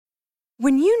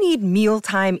When you need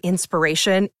mealtime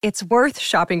inspiration, it's worth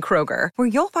shopping Kroger, where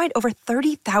you'll find over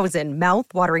 30,000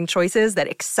 mouth-watering choices that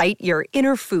excite your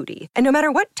inner foodie. And no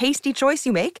matter what tasty choice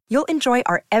you make, you'll enjoy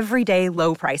our everyday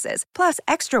low prices, plus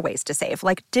extra ways to save,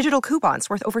 like digital coupons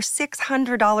worth over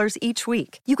 $600 each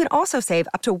week. You can also save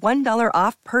up to $1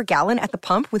 off per gallon at the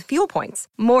pump with fuel points.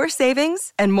 More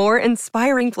savings and more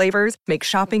inspiring flavors make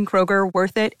shopping Kroger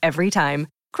worth it every time.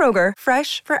 Kroger,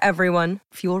 fresh for everyone.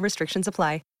 Fuel restrictions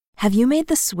apply. Have you made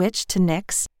the switch to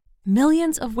Knix?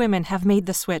 Millions of women have made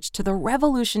the switch to the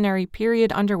revolutionary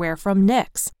period underwear from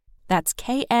Knix. That's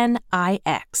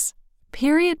Knix.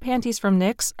 Period panties from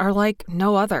Knix are like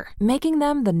no other, making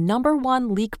them the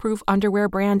 #1 leak-proof underwear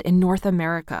brand in North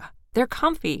America. They're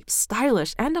comfy,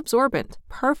 stylish, and absorbent,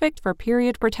 perfect for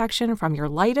period protection from your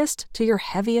lightest to your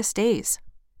heaviest days.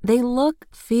 They look,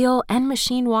 feel, and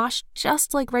machine wash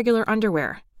just like regular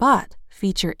underwear, but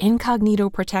feature incognito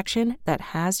protection that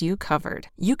has you covered.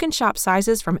 You can shop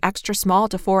sizes from extra small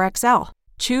to 4XL.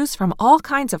 Choose from all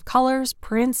kinds of colors,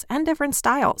 prints, and different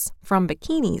styles, from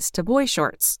bikinis to boy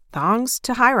shorts, thongs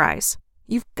to high-rise.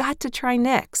 You've got to try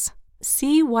Knix.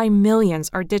 See why millions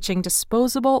are ditching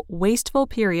disposable, wasteful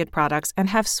period products and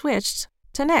have switched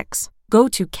to Knix. Go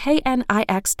to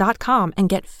knix.com and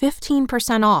get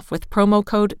 15% off with promo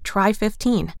code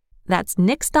TRY15. That's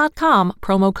Knix.com,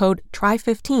 promo code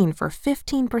TRY15 for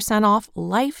 15% off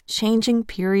life-changing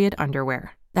period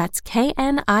underwear. That's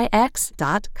knix.com.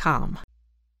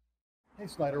 Hey,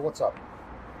 Snyder, what's up?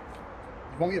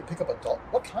 You want me to pick up a doll?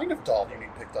 What kind of doll do you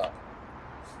need picked up?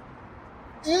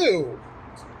 Ew!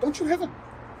 Don't you have a...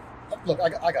 Look,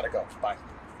 I gotta go. Bye.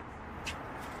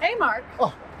 Hey, Mark.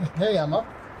 Oh, hey, Emma.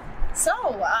 So,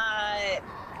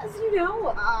 as you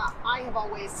know, I have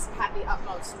always had the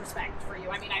utmost respect for you.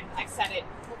 I mean, I've said it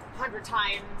 100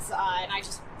 times, and I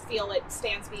just feel it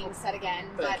stands being said again.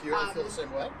 Thank you. I feel the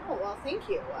same way. Oh, well, thank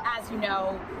you. As you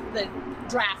know, the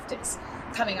draft is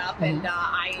coming up, and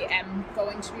I am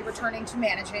going to be returning to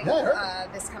managing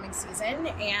this coming season.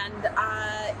 And,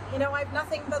 I have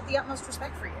nothing but the utmost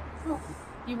respect for you. Oh.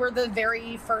 You were the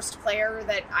very first player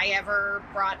that I ever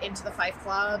brought into the Fife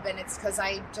Club, and it's because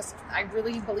I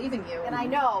really believe in you. And I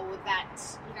know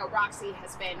that, Roxy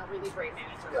has been a really great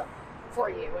manager for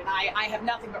you, and I have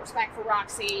nothing but respect for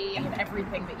Roxy and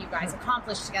everything that you guys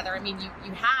accomplished together. I mean,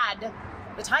 you had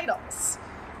the titles.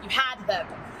 You had them.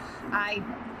 I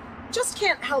just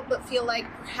can't help but feel like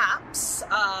perhaps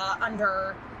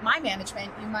under my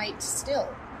management, you might still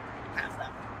have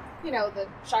them. The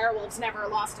Shire Wolves never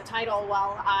lost a title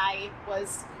while I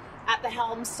was at the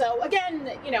helm. So again,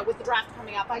 with the draft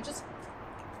coming up, I just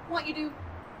want you to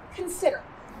consider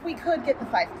we could get the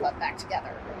Fife Club back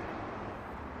together.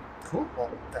 Cool.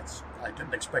 Well, I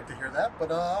didn't expect to hear that, but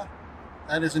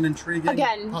that is an intriguing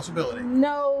possibility.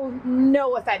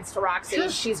 No offense to Roxy. Sure.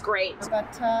 She's great.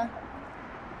 But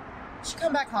she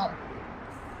come back home.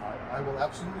 I will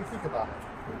absolutely think about it.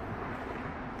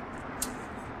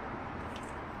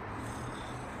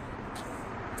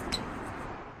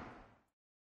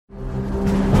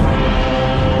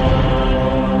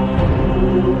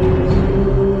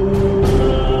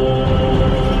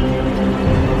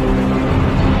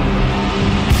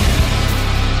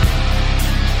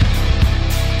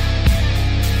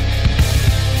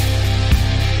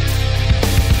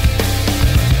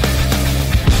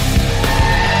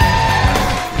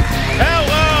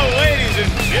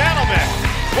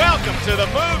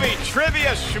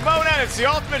 It's the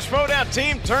Ultimate Schmodown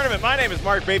Team Tournament. My name is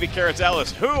Mark Baby Carrots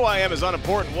Ellis. Who I am is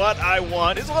unimportant. What I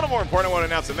want is a little more important. I want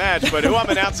to announce the match, but who I'm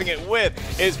announcing it with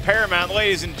is paramount.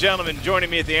 Ladies and gentlemen, joining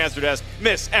me at the answer desk,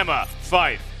 Miss Emma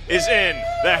Fife is in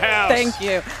the house. Thank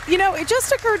you. It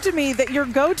just occurred to me that your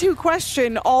go-to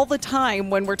question all the time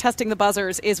when we're testing the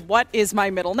buzzers is, what is my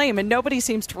middle name? And nobody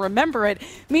seems to remember it.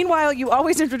 Meanwhile, you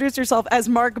always introduce yourself as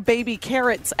Mark Baby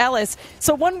Carrots Ellis.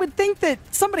 So one would think that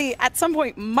somebody at some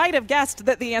point might have guessed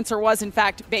that the answer was, in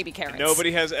fact, Baby Carrots.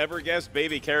 Nobody has ever guessed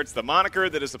Baby Carrots, the moniker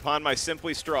that is upon my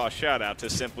Simply Straw. Shout out to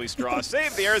Simply Straw.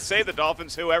 Save the earth, save the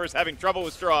dolphins, whoever's having trouble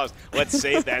with straws. Let's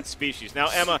save that species. Now,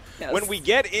 Emma, when we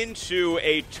get into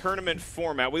a tournament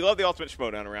format, we love the Ultimate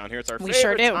Schmodown around here. It's our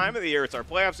favorite time of the year. It's our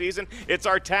playoff season. It's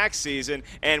our tax season,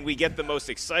 and we get the most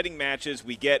exciting matches.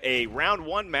 We get a round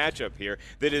one matchup here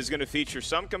that is going to feature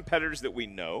some competitors that we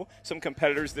know, some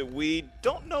competitors that we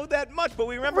don't know that much, but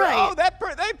we remember,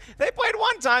 they played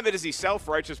one time. That is the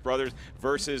Self-Righteous Brothers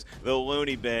versus the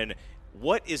Looney Bin.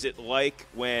 What is it like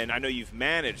when, I know you've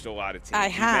managed a lot of teams. I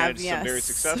have, You've managed some very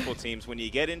successful teams. When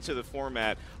you get into the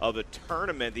format of a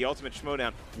tournament, the Ultimate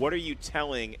Schmoedown, what are you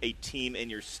telling a team in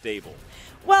your stable?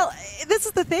 Well, this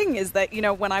is the thing, is that,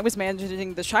 when I was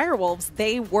managing the Shire Wolves,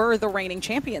 they were the reigning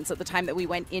champions at the time that we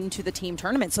went into the team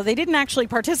tournament. So they didn't actually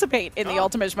participate in the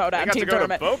Ultimate Schmoedown team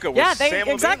tournament. They got to go to Boca with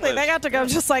exactly. They got to go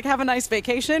just have a nice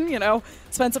vacation,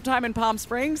 spend some time in Palm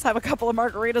Springs, have a couple of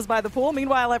margaritas by the pool.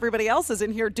 Meanwhile, everybody else is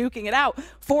in here duking it out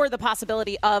for the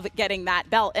possibility of getting that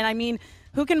belt. And I mean,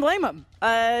 who can blame them?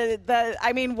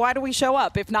 Why do we show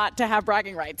up if not to have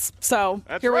bragging rights? So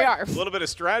here we are. A little bit of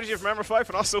strategy from Emma Fyffe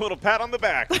and also a little pat on the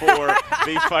back for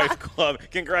the Fyffe Club.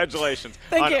 Congratulations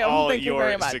on all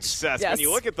your success. Yes. When you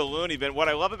look at the Looney Bin, what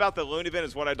I love about the Looney Bin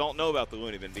is what I don't know about the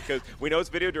Looney Bin, because we know it's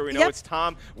Videodrome, we know it's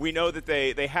Tom, we know that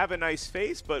they have a nice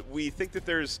face, but we think that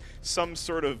there's some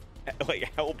sort of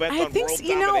hell-bent on world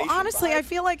domination. Honestly, I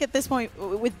feel like at this point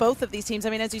with both of these teams,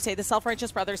 as you say, the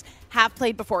Self-Righteous Brothers have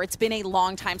played before. It's been a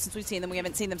long time since we've seen them. We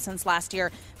haven't seen them since last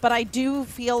year. But I do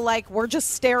feel like we're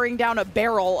just staring down a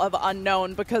barrel of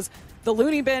unknown, because the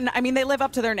Looney Bin, they live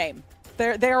up to their name.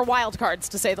 They're wild cards,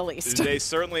 to say the least. They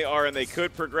certainly are, and they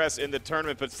could progress in the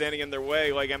tournament, but standing in their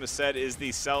way, like Emma said, is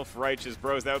the Self-Righteous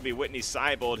Bros. That would be Whitney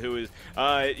Seibold, who is,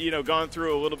 gone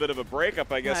through a little bit of a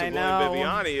breakup, I guess, with William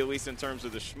Viviani, at least in terms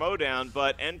of the Schmoedown.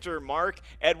 But enter Mark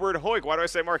Edward Hoyk. Why do I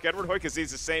say Mark Edward Hoyk? Because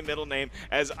he's the same middle name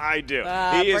as I do.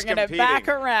 He is competing. It back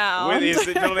around. His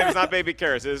middle name is not Baby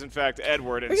Carrots. It is, in fact,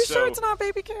 Edward. And are you sure it's not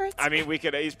Baby Carrots?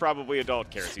 He's probably adult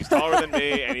Carrots. He's taller than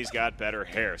me, and he's got better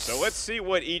hair. So let's see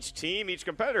what each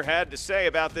competitor had to say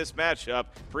about this matchup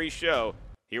pre-show.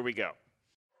 Here we go.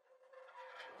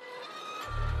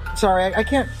 Sorry, I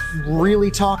can't really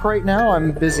talk right now.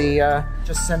 I'm busy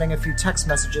just sending a few text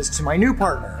messages to my new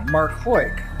partner, Mark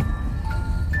Hoyk.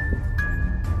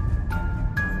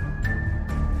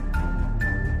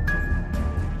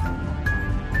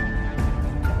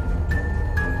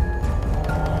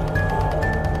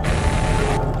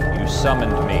 You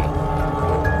summoned me.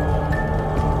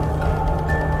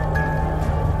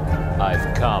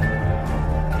 I've come.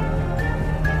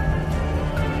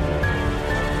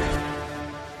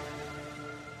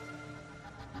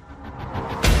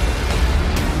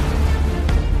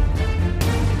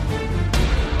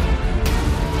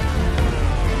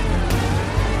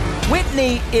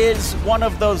 Whitney is one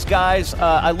of those guys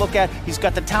I look at. He's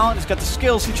got the talent, he's got the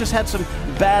skills, he just had some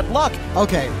bad luck.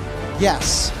 Okay,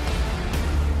 yes.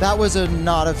 That was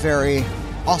not a very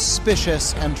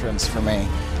auspicious entrance for me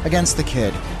against the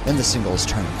kid in the singles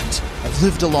tournament. I've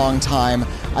lived a long time.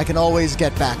 I can always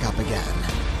get back up again.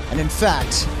 And in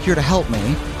fact, here to help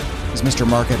me is Mr.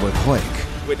 Mark Edward Hoyk.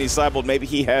 Whitney Seibold, maybe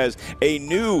he has a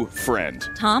new friend.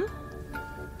 Tom?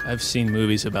 I've seen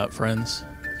movies about friends.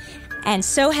 And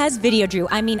so has Videodrome.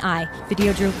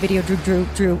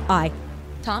 Videodrome, I.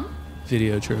 Tom?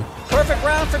 Videodrome. Perfect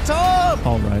round for Tom!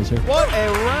 Paul Reiser. What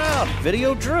a round!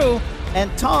 Videodrome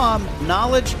and Tom,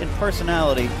 knowledge and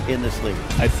personality in this league.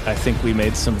 I think we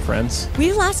made some friends.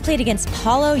 We last played against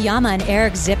Paulo Yama and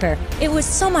Eric Zipper. It was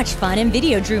so much fun, and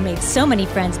Videodrome made so many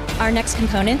friends. Our next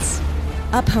opponents,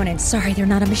 sorry, they're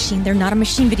not a machine,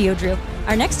 Videodrome.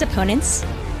 Our next opponents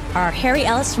are Harry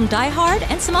Ellis from Die Hard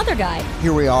and some other guy.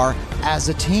 Here we are as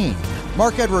a team.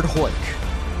 Mark Edward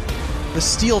Hoyk, the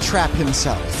steel trap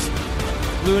himself.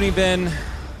 Looney Bin,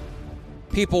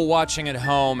 people watching at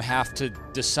home have to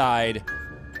decide,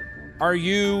 are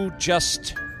you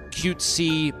just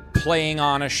cutesy playing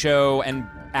on a show and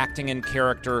acting in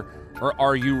character, or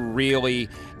are you really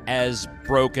as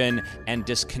broken and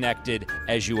disconnected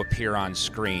as you appear on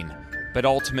screen? But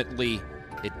ultimately,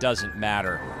 it doesn't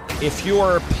matter. If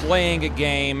you're playing a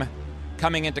game,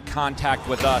 coming into contact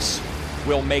with us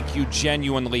will make you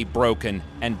genuinely broken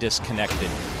and disconnected.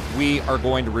 We are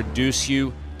going to reduce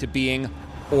you to being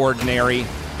ordinary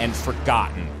and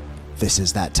forgotten. This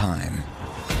is that time.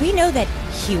 We know that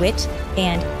Hewitt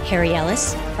and Harry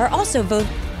Ellis are also both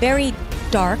very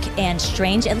dark and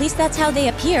strange. At least that's how they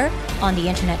appear on the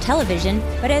internet television.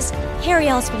 But as Harry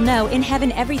Ellis will know, in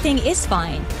heaven everything is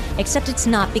fine. Except it's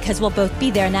not, because we'll both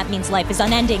be there, and that means life is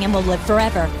unending and we'll live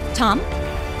forever. Tom?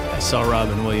 I saw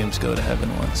Robin Williams go to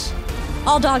heaven once.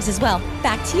 All dogs as well.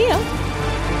 Back to you.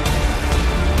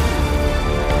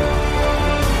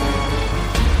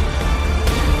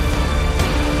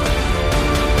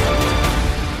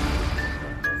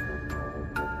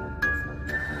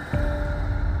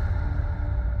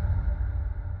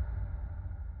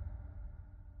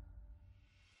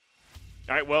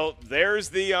 All right, well, there's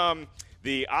the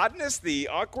the oddness, the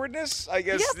awkwardness, I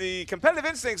guess the competitive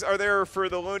instincts are there for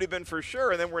the Looney Bin for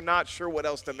sure, and then we're not sure what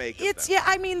else to make of them. Yeah,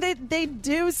 I mean, they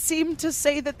do seem to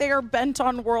say that they are bent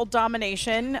on world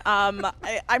domination. I'm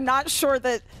not sure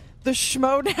that the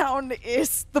Schmodown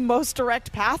is the most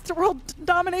direct path to world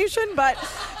domination, but,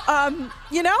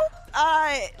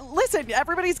 listen,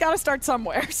 everybody's got to start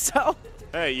somewhere, so...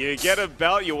 Hey, you get a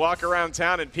belt, you walk around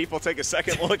town, and people take a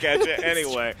second look at you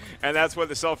anyway. And that's what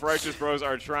the Self-Righteous Bros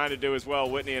are trying to do as well.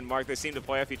 Whitney and Mark, they seem to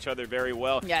play off each other very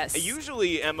well. Yes.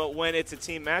 Usually, Emma, when it's a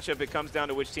team matchup, it comes down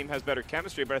to which team has better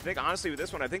chemistry. But I think, honestly, with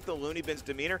this one, I think the Looney Bin's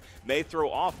demeanor may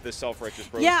throw off the Self-Righteous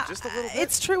Bros just a little bit.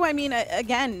 It's true. I mean,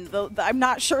 again, I'm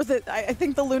not sure that I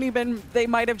think the Looney Bin, they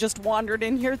might have just wandered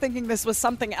in here thinking this was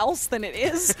something else than it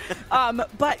is.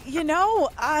 But,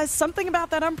 something about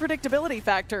that unpredictability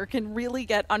factor can really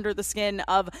get under the skin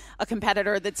of a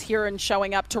competitor that's here and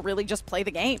showing up to really just play the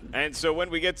game. And so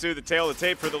when we get to the tail of the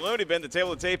tape for the Looney Bin, the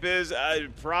tail of the tape is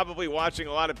probably watching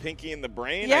a lot of Pinky and the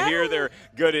Brain. Yeah. I hear they're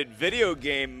good at video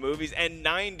game movies and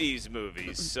 90s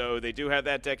movies. So they do have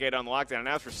that decade on lockdown. And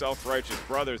as for Self-Righteous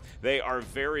Brothers, they are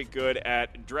very good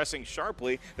at dressing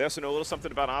sharply. They also know a little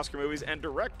something about Oscar movies and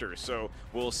directors. So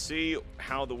we'll see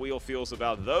how the wheel feels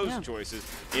about those choices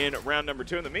in round number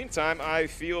 2. In the meantime, I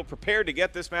feel prepared to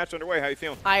get this match underway. How are you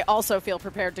feeling? I also feel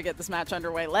prepared to get this match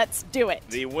underway. Let's do it.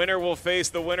 The winner will face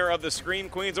the winner of the Scream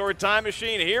Queens or Time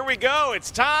Machine. Here we go.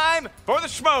 It's time for the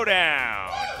Schmodown.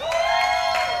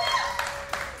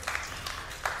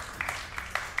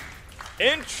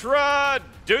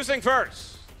 Introducing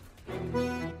first.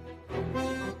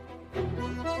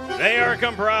 They are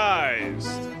comprised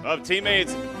of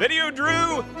teammates Video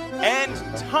Drew and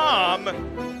Tom.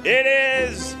 It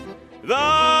is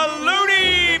the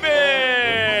Looney Bin.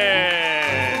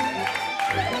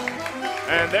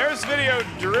 And there's Video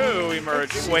Drew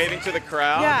emerging, waving to the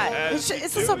crowd. Yeah, is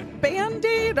this a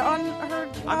Band-Aid on her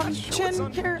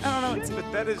chin here? I don't know. It's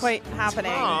but that is quite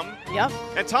happening. Tom. Yep.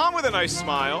 And Tom with a nice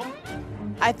smile.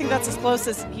 I think that's as close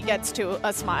as he gets to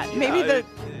a smile. Maybe the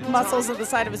muscles of the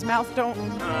side of his mouth don't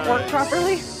work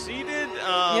properly. Seated.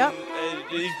 Yep.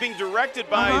 He's being directed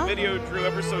by Video Drew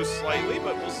ever so slightly,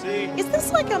 but we'll see. Is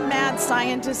this like a mad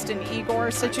scientist and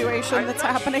Igor situation that's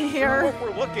happening here? What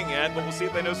we're looking at, but we'll see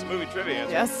if they know some movie trivia.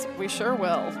 Yes, we sure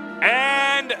will.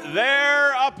 And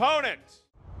their opponent.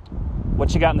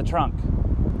 What you got in the trunk?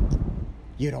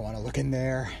 You don't want to look in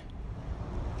there.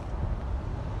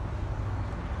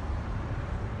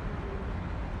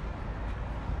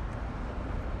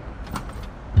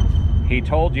 He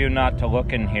told you not to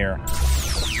look in here.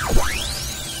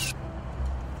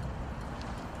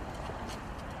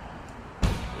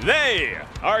 They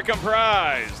are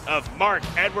comprised of Mark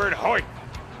Edward Hoyt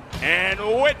and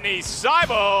Whitney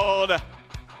Seibold.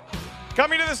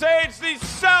 Coming to the stage, the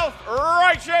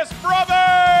Self-Righteous Brothers!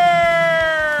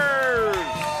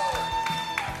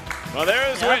 Well,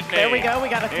 there's Whitney. There we go. We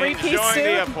got a three-piece enjoying suit.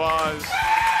 the applause.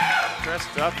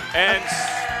 Dressed up. And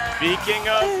speaking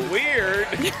of weird,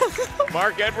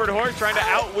 Mark Edward Hoyt trying to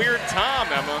out-weird Tom,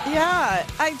 Emma. Yeah,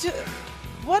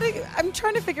 I'm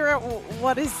trying to figure out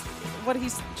what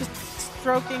he's just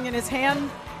stroking in his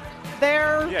hand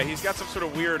there. Yeah, he's got some sort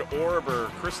of weird orb or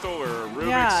crystal or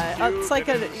Rubik's Cube. It's like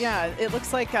it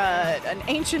looks like an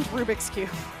ancient Rubik's Cube.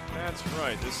 That's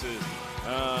right. This is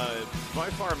by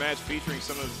far a match featuring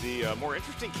some of the more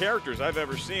interesting characters I've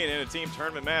ever seen in a team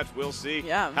tournament match. We'll see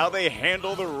how they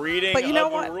handle the reading but you know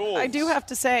of what? the rules. I do have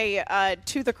to say,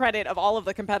 to the credit of all of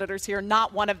the competitors here,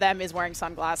 not one of them is wearing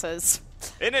sunglasses.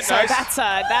 Isn't it so nice?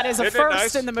 That is a Isn't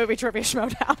first in the movie Trivia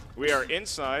Schmodown. We are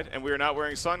inside, and we are not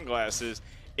wearing sunglasses.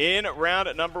 In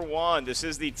round number 1, this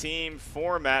is the team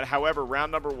format. However,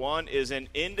 round number 1 is an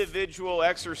individual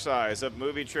exercise of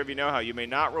movie trivia know-how. You may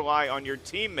not rely on your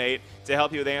teammate to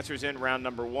help you with answers in round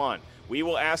number 1. We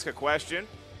will ask a question.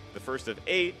 The first of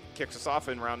 8 kicks us off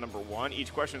in round number 1.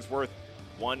 Each question is worth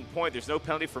 1 point. There's no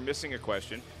penalty for missing a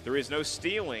question. There is no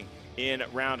stealing in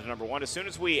round number 1. As soon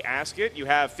as we ask it, you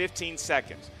have 15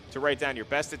 seconds to write down your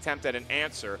best attempt at an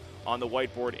answer on the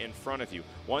whiteboard in front of you.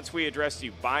 Once we address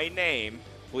you by name,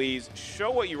 please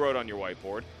show what you wrote on your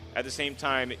whiteboard. At the same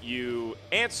time, you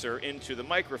answer into the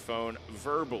microphone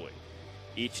verbally.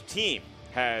 Each team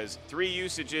has 3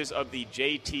 usages of the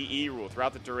JTE rule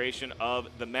throughout the duration of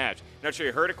the match. Not sure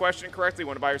you heard a question correctly,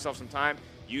 want to buy yourself some time,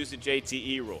 use the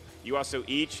JTE rule. You also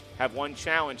each have 1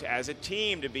 challenge as a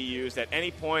team to be used at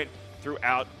any point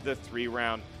throughout the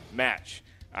 3-round match.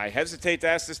 I hesitate to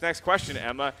ask this next question,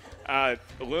 Emma.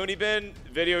 Looney Bin,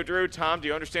 Video Drew, Tom, do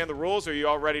you understand the rules? Are you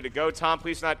all ready to go? Tom,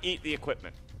 please not eat the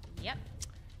equipment. Yep.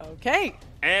 Okay.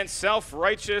 And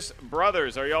Self-Righteous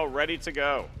Brothers, are you all ready to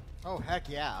go? Oh, heck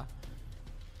yeah.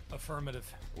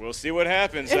 Affirmative. We'll see what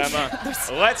happens, Emma.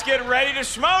 Let's get ready to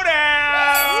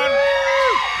Schmoedown!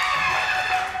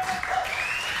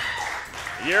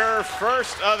 Your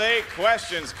first of 8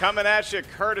 questions coming at you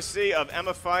courtesy of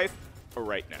Emma Fife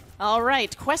right now. All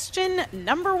right, question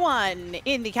number 1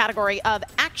 in the category of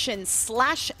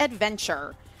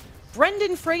action/adventure.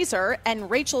 Brendan Fraser and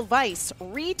Rachel Weisz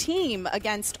re-team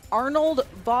against Arnold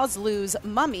Vosloo's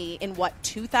Mummy in what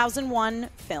 2001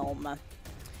 film?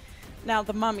 Now,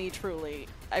 The Mummy truly,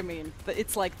 I mean,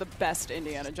 it's like the best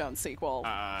Indiana Jones sequel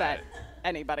that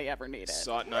anybody ever needed.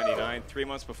 Saw it in 99, 3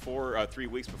 weeks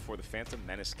before The Phantom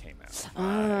Menace came out.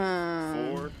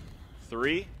 5, 4,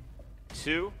 3,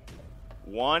 2,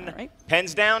 1. All right.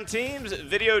 Pens down, teams.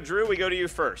 Video Drew, we go to you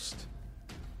first.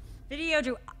 Video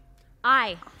Drew,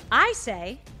 I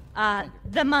say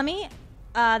The Mummy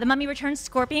Returns,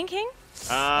 Scorpion King.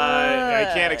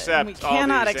 I can't accept. We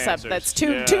cannot accept. Answers. That's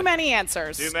too many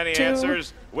answers. Too many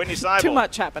answers. Whitney Seibel. Too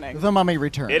much happening. The Mummy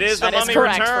Returns. It is The Mummy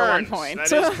correct Returns. for 1 point.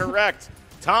 That is correct.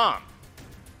 Tom.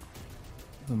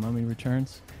 The Mummy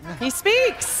Returns. He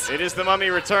speaks. It is The Mummy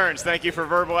Returns. Thank you for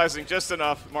verbalizing just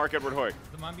enough, Mark Edward Hoyt.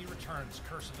 The Mummy Returns,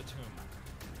 Curse of the Tomb.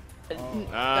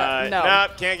 No.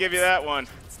 Nope, can't give you that one.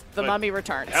 The Mummy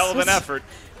Returns. Hell of an effort.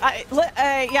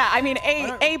 I mean,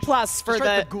 A plus for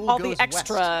Just the all the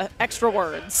extra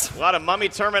words. A lot of mummy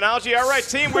terminology. All right,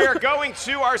 team, we are going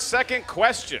to our second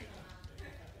question.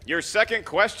 Your second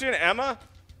question, Emma?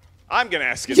 I'm going to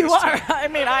ask you this time. I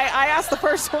mean, I asked the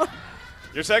first one.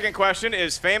 Your second question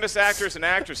is famous actors and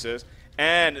actresses,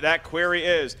 and that query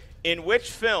is, in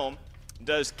which film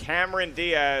does Cameron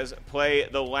Diaz play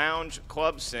the lounge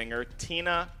club singer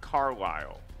Tina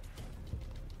Carlisle?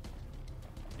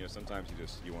 You know, sometimes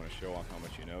you want to show off how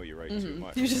much you know. You write too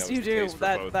much. You do.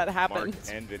 That happens.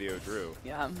 Mark and Video Drew.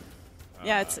 Yeah.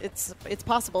 Yeah, it's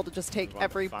possible to just take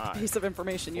every piece of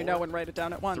information you know and write it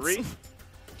down at once. 3,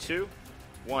 2,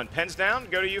 1. Pens down.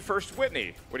 Go to you first,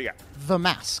 Whitney. What do you got? The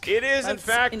Mask. It is, in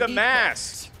fact, The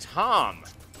Mask. Tom.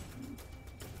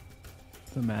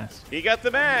 The Mask. He got The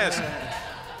Mask.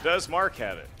 Does Mark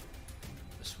have it?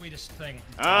 The Sweetest Thing.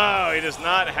 Oh, he does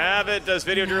not have it. Does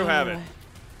Video Drew have it?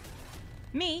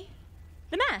 Me,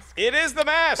 The Mask. It is The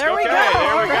Mask. There we go.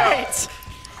 There we go. Right.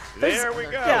 There we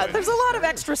go. Yeah, there's a lot of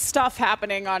extra stuff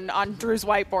happening on Drew's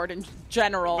whiteboard in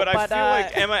general. But I feel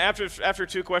like, Emma, after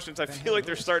 2 questions, I feel like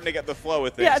they're starting to get the flow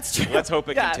with this. Yeah, it's true. Let's hope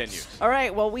it continues. All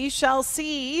right, well, we shall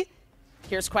see.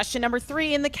 Here's question number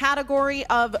 3 in the category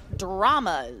of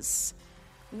dramas.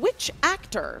 Which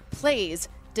actor plays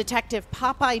Detective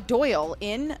Popeye Doyle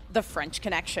in The French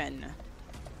Connection?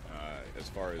 As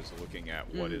far as looking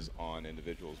at what is on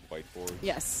individuals' whiteboards.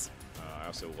 Yes. I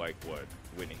also like what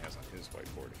Whitney has on his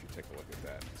whiteboard, if you take a look at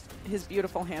that. His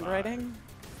beautiful handwriting.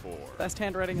 5, 4. Best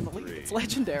handwriting in the league. 3, It's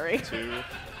legendary. 2,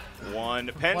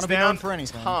 1. Pens Wanna be down. known for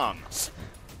anything. Tom.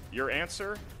 Your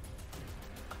answer?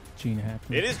 Gene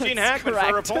Hackman. It is Gene Hackman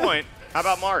correct. for a point. How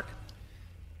about Mark?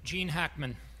 Gene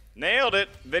Hackman. Nailed it.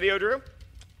 Video Drew?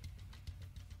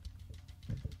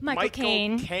 Michael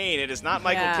Caine. It is not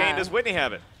Michael Caine. Does Whitney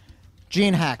have it?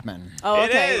 Gene Hackman. Oh, It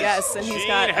okay, is yes, and he's Gene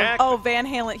got Hackman. Van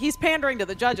Halen. He's pandering to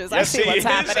the judges. Yes, I see what's he is.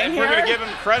 happening And here. we're going to give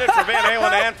him credit for Van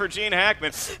Halen and for Gene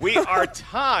Hackman. We are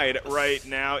tied right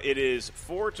now. It is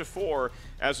 4-4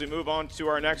 as we move on to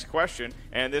our next question,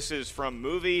 and this is from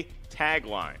Movie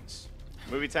Taglines.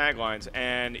 Movie Taglines,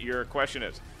 and your question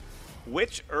is,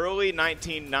 which early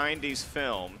 1990s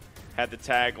film had the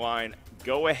tagline,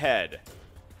 "Go ahead,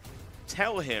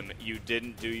 tell him you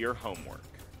didn't do your homework"?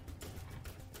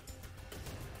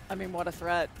 I mean, what a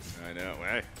threat. I know.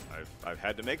 Hey, I've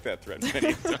had to make that threat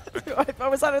many times.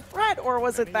 Was that a threat, or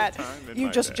was it that you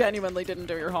just day. genuinely didn't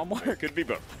do your homework? It could be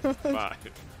both. 5,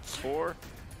 4,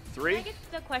 3. Can I get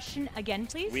the question again,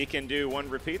 please? We can do one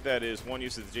repeat. That is one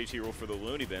use of the JT rule for the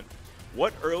Looney Bin.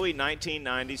 What early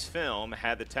 1990s film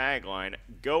had the tagline,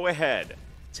 "Go ahead,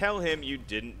 tell him you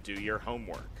didn't do your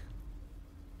homework"?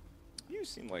 You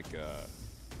seem like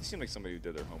somebody who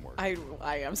did their homework. I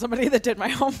am somebody that did my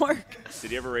homework.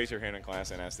 Did you ever raise your hand in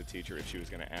class and ask the teacher if she was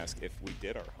going to ask if we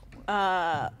did our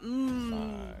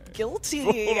homework? Guilty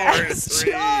 4, as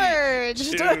 3,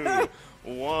 charged. 2,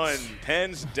 1.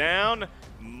 Pens down.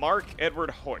 Mark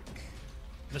Edward Hoyk.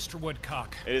 Mr.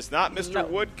 Woodcock. It is not Mr.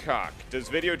 Woodcock. Does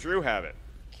Video Drew have it?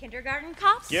 Kindergarten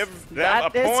Cops. Give them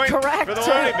That a is point correct. for the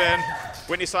Looney Bin.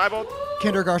 Whitney Seibel?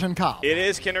 Kindergarten Cop. It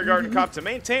is Kindergarten Cop to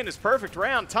maintain his perfect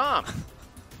round. Tom.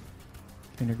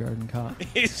 Kindergarten Cop.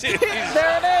 He's There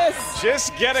it is.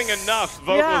 just getting enough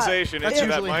vocalization That's into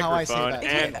that usually how I say microphone.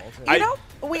 that. And You know,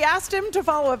 we asked him to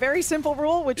follow a very simple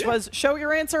rule, which was show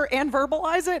your answer and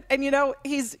verbalize it. And,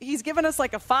 he's given us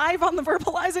like a 5 on the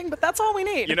verbalizing, but that's all we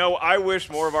need. I wish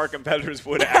more of our competitors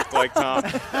would act like Tom.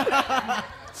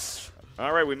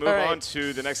 All right, we move on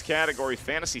to the next category,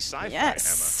 fantasy sci-fi,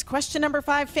 Yes. Emma. Question number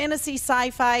 5, fantasy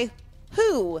sci-fi.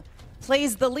 Who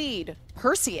plays the lead,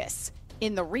 Perseus,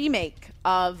 in the remake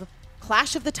of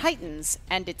Clash of the Titans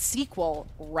and its sequel,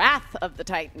 Wrath of the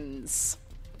Titans?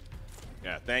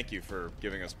 Yeah, thank you for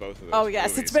giving us both of those. Oh,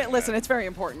 yes. movies It's very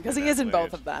important because he is in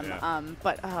both of them.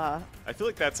 Yeah. I feel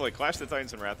like that's like Clash of the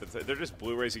Titans and Wrath of the Titans. They're just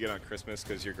Blu-rays you get on Christmas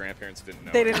because your grandparents didn't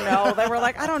know. They didn't know. They were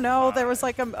like, I don't know. There was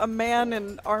like a man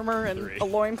in armor and 3, a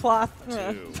loincloth.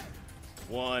 2,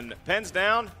 1. Pens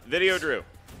down. Video Drew.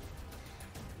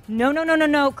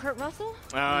 No. Kurt Russell?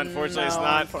 Unfortunately, it's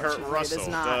not Kurt Russell.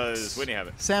 Does Whitney have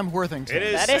it? Sam Worthington. It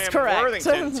is That Sam is correct.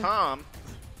 Worthington. Tom.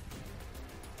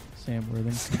 Sam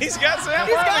Worthington. He's got Sam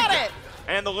He's Worthington. got it.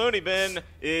 And the Looney Bin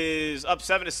is up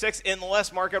 7-6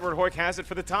 unless Mark Edward Hoyk has it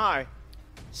for the tie.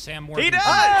 Sam He Worthington. does!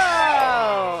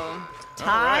 Oh,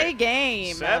 tie right.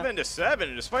 game. 7-7.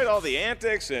 And despite all the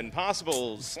antics and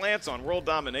possible slants on world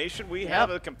domination, we have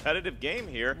a competitive game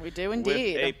here. We do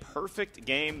indeed. With a perfect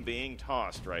game being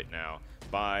tossed right now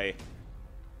by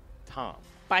Tom.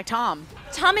 By Tom.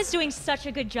 Tom is doing such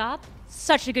a good job.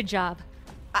 Such a good job.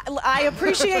 I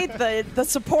appreciate the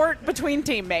support between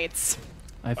teammates.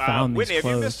 I found Whitney, these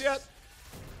have you clothes. missed yet?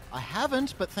 I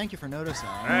haven't, but thank you for noticing.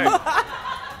 All right.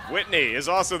 Whitney is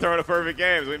also throwing a perfect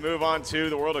game as we move on to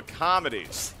the world of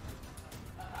comedies.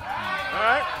 All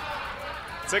right.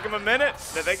 Took them a minute,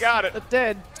 but they got it. It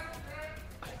did.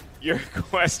 Your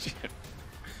question.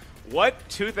 What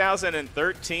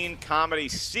 2013 comedy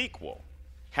sequel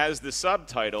has the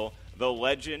subtitle The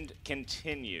Legend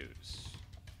Continues?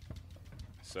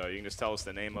 So you can just tell us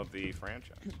the name of the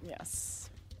franchise. Yes.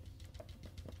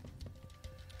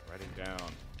 Writing down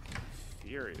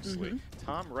furiously.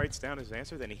 Tom writes down his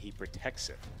answer, then he protects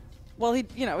it. Well, he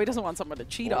doesn't want someone to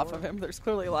cheat off of him. There's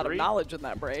clearly a lot 3, of knowledge in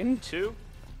that brain. 2,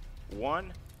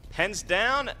 1. Pens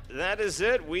down. That is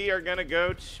it. We are going to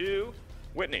go to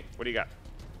Whitney. What do you got?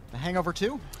 The Hangover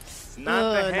 2? It's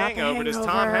not the Hangover. Does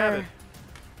Tom have it?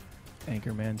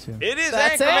 Anchorman 2. It is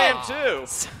That's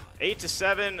Anchorman 2.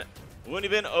 8-7. Looney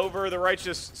Bin over the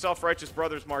self-righteous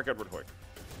brothers, Mark Edward Hoyk.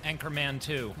 Anchorman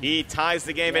 2. He ties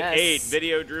the game at 8.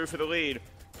 Video Drew for the lead.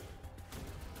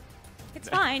 It's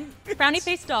fine. Frowny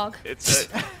face dog. It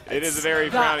is a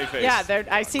very frowny face. Yeah,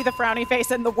 I see the frowny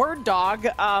face and the word dog.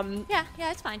 Yeah,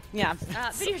 it's fine. Yeah.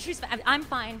 Video Drew's fine. I'm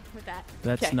fine with that.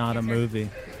 That's not a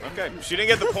movie. Okay. She didn't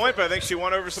get the point, but I think she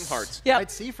won over some hearts. Yeah, I'd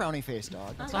see Frowny Face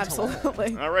Dog. That sounds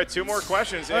absolutely. All right, 2 more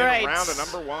questions in right. round of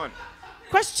number 1.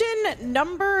 Question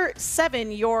number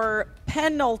 7, your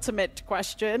penultimate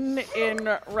question in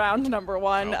round number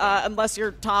 1, unless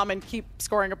you're Tom and keep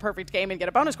scoring a perfect game and get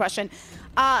a bonus question.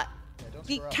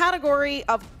 The category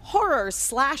of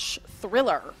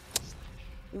horror/thriller.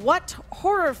 What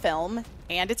horror film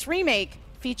and its remake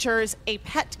features a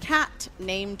pet cat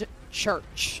named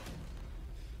Church?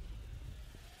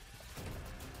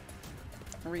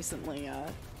 I recently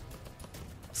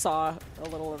saw a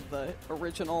little of the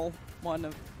original one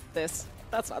of this.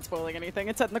 That's not spoiling anything.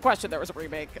 It said in the question there was a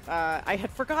remake. I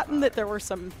had forgotten that there were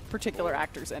some particular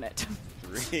actors in it.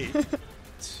 3,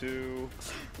 2,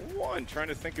 1. Trying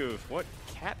to think of what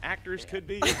cat actors could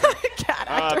be. Cat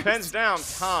actors. Pens down,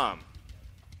 Tom.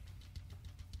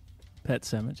 Pet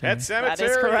Sematary. Pet Sematary. That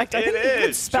is correct. I think It you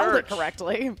is. spelled it Church.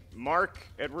 correctly. Mark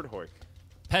Edward Hoyk.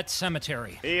 Pet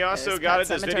Cemetery. He also It is got Pet it.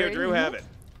 Does Video Sematary. Drew have it?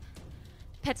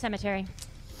 Pet Cemetery.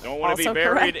 Don't want to be Also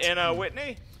buried correct. in a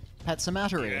Whitney? Pet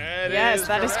Sematary. Yes,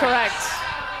 that is correct.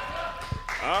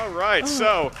 All right,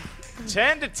 so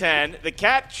 10-10. The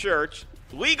Cat Church,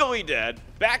 legally dead,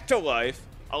 back to life.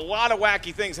 A lot of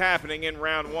wacky things happening in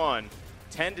round 1.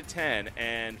 10-10,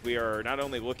 and we are not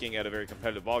only looking at a very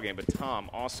competitive ball game, but Tom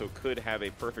also could have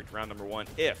a perfect round number 1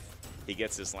 if he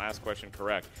gets this last question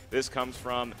correct. This comes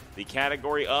from the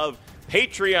category of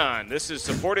Patreon. This is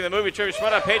supporting the Movie Trivia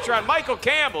Showdown on Patreon. Michael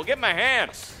Campbell, give him a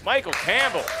hand. Michael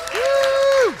Campbell.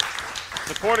 Woo!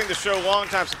 Supporting the show,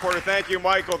 longtime supporter. Thank you,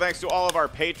 Michael. Thanks to all of our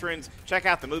patrons. Check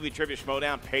out the Movie Trivia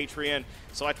Schmodown Patreon.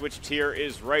 Select which tier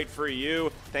is right for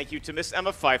you. Thank you to Miss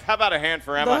Emma Fife. How about a hand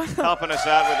for Emma helping us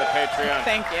out with the Patreon?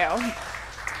 Thank you.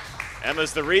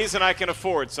 Emma's the reason I can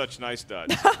afford such nice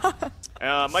duds.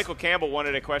 Michael Campbell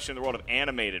wanted a question in the world of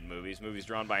animated movies, movies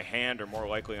drawn by hand or more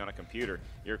likely on a computer.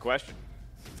 Your question.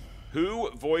 Who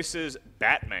voices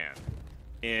Batman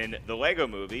in the Lego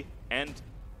Movie and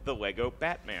the Lego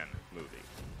Batman movie?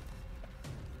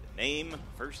 Name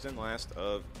first and last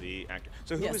of the actor.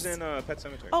 So who Yes. was in Pet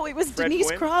Sematary? Oh, it was Fred Denise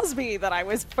Gwynn? Crosby that I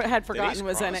had forgotten Denise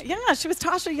was in it. Crosby. Yeah, she was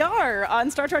Tasha Yar on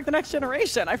Star Trek: The Next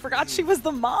Generation. I forgot she was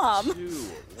the mom.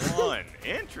 2-1.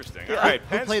 Interesting. Yeah. All right, Who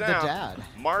pens played the down. dad?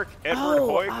 Mark Edward Oh,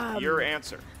 Hoyt, your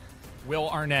answer. Will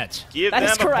Arnett. Give That them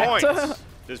is a correct. point.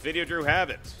 Does Video Drew have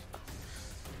it?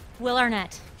 Will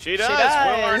Arnett. She does.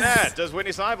 does. Will Arnett. Does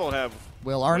Whitney Seibold have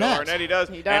Will Arnett. Will Arnett, he does.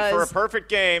 He And for a does. perfect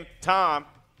game, Tom,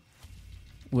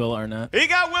 Will Arnett. he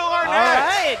got Will All Arnett.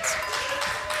 right.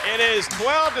 It is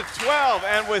 12-12,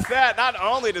 and with that, not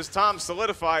only does Tom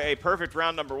solidify a perfect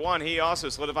round number one, he also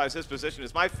solidifies his position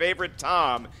as my favorite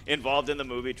Tom involved in the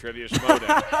movie Trivia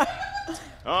Schmodown.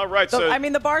 All right, so I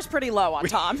mean, the bar's pretty low on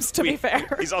Tom's, to be fair.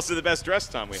 he's also the best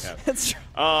dressed Tom we have. That's true.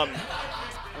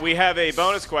 We have a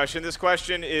bonus question. This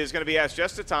question is going to be asked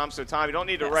just to Tom, so Tom, you don't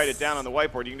need to write it down on the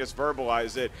whiteboard. You can just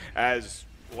verbalize it as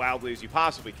loudly as you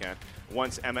possibly can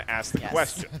once Emma asks the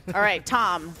question. All right,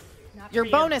 Tom. Your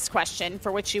bonus question,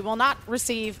 for which you will not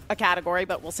receive a category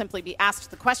but will simply be asked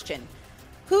the question: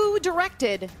 who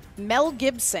directed Mel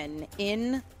Gibson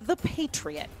in The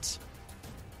Patriot?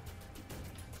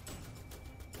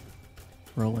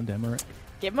 Roland Emmerich.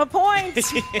 Give him a point.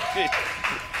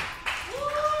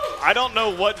 I don't know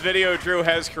what Video Drew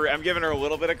has. I'm giving her a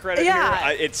little bit of credit Yeah.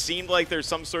 here. It seemed like there's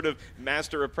some sort of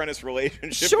master-apprentice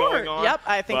relationship Sure. going on. Yep,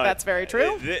 I think but that's very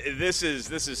true. This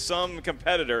is some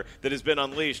competitor that has been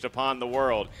unleashed upon the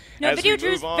world. No, As Video we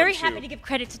Drew's move on very happy to give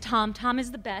credit to Tom. Tom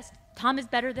is the best. Tom is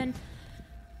better than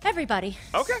everybody.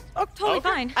 Okay. Totally Okay.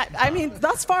 fine. I mean,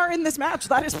 thus far in this match,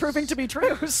 that is proving to be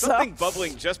true. So. Something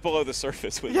bubbling just below the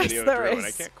surface with Yes, Video there Drew, and I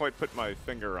is. can't quite put my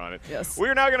finger on it. Yes.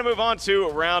 We're now going to move on to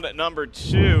round number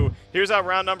 2. Here's how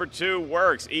round number 2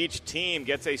 works. Each team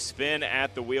gets a spin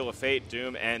at the Wheel of Fate,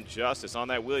 Doom, and Justice. On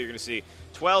that wheel, you're going to see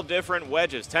 12 different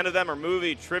wedges. 10 of them are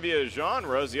movie trivia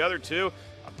genres. The other 2,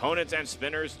 opponents and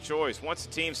spinner's choice. Once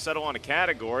the teams settle on a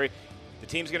category, the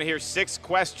team's going to hear 6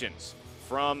 questions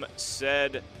from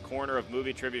said corner of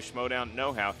movie trivia Schmodown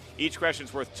know-how. Each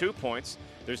question's worth 2 points.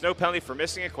 There's no penalty for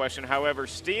missing a question. However,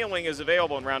 stealing is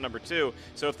available in round number 2.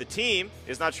 So if the team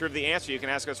is not sure of the answer, you can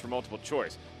ask us for multiple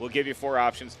choice. We'll give you 4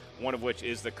 options, one of which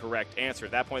is the correct answer.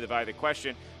 At that point, the value of the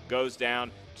question goes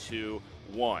down to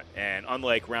 1. And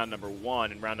unlike round number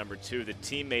 1 and round number 2, the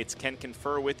teammates can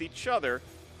confer with each other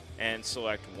and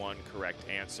select one correct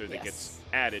answer that gets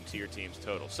added to your team's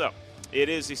total. So it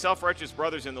is the Self-Righteous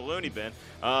Brothers in the Looney Bin.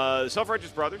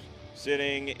 Self-Righteous Brothers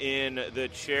sitting in the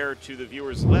chair to the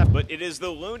viewer's left, but it is the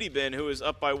Looney Bin who is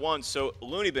up by 1. So,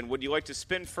 Looney Bin, would you like to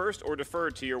spin first or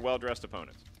defer to your well-dressed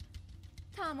opponents?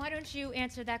 Tom, why don't you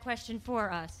answer that question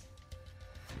for us?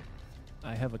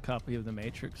 I have a copy of The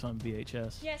Matrix on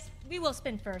VHS. Yes, we will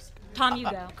spin first. Tom, you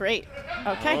go. Great.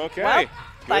 Okay. Okay. Well,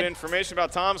 Good information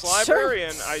about Tom's library,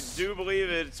 and I do believe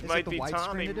it might the be Tom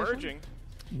widescreen emerging.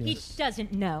 He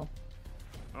doesn't know.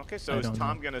 Okay, so I is don't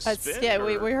Tom know. going to spin? Yeah,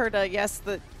 or- we heard a yes,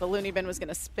 the Looney Bin was going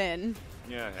to spin.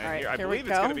 Yeah, and All right, I here we believe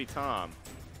it's going to go. be Tom,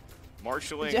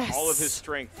 marshaling Yes. all of his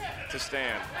strength to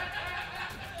stand.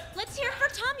 Let's hear it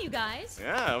for Tom, you guys.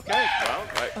 Yeah, okay.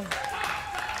 Well,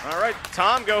 all right,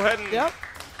 Tom, go ahead and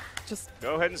Just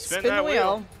go ahead and spin spin that the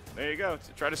wheel. There you go.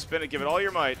 Try to spin it. Give it all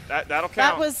your might. That'll count.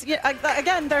 That was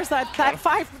again. There's that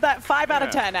 5 out of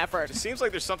 10 effort. It seems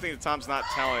like there's something that Tom's not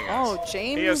telling us. Oh,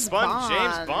 James He has spun Bond.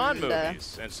 James Bond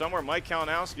movies, and somewhere Mike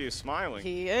Kalinowski is smiling.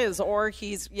 He is, or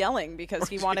he's yelling because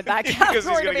he wanted that Because he's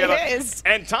category to gonna be get his.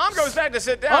 And Tom goes back to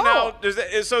sit down Oh.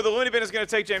 now. So the Looney Bin is going to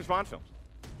take James Bond films.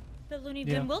 The Looney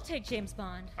Bin will take James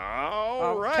Bond.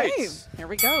 All right. Okay, here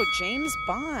we go. James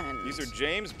Bond. These are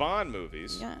James Bond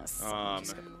movies. Yes.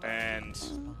 And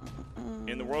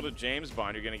in the world of James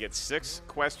Bond, you're going to get 6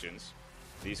 questions.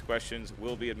 These questions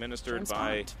will be administered James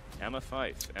by Bond. Emma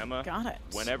Fife. Emma, Got it.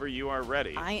 whenever you are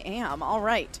ready. I am. All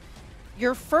right.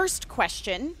 Your first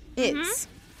question is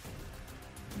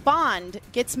Bond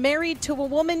gets married to a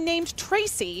woman named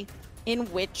Tracy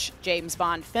in which James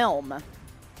Bond film?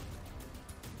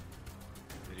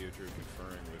 Video Drew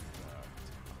conferring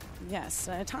with Yes,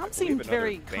 Tom I believe seemed another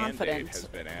very Band-Aid confident. has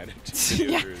been added to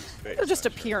Video Yeah, Drew's face. they're just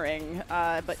appearing,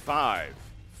 but 5,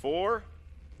 4,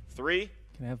 3.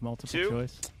 Can I have multiple 2.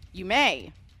 choice? you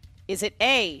may. Is it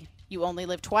A, You Only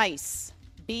Live Twice?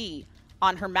 B,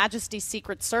 On Her Majesty's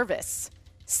Secret Service?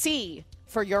 C,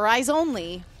 For Your Eyes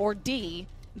Only? Or D,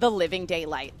 The Living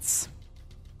Daylights?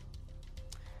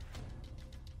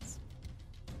 It's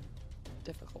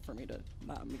difficult for me to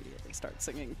not immediately start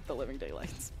singing The Living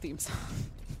Daylights theme song.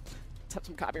 Let's have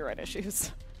some copyright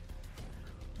issues.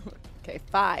 Okay,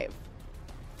 5,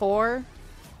 4,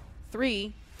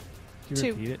 3, Can you 2.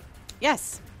 repeat it?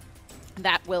 Yes.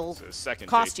 That will So the second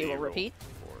cost JP you a roll repeat.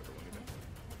 for the Looney Bin.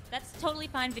 That's totally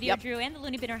fine. Video Drew and the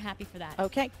Looney Bin are happy for that.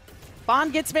 Okay.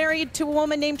 Bond gets married to a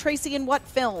woman named Tracy in what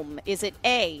film? Is it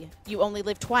A, You Only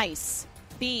Live Twice,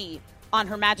 B, On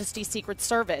Her Majesty's Secret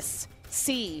Service,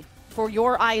 C, For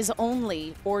Your Eyes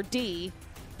Only, or D,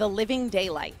 The Living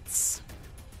Daylights?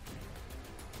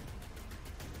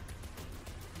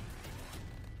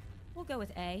 We'll go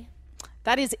with A.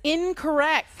 That is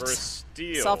incorrect. For a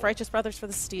steal. Self-Righteous Brothers for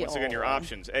the steal. Once again, your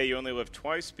options. A, You Only Live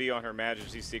Twice. B, On Her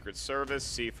Majesty's Secret Service.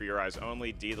 C, For Your Eyes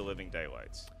Only. D, The Living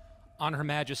Daylights. On Her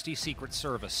Majesty's Secret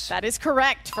Service. That is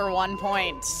correct for 1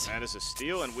 point. That is a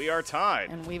steal, and we are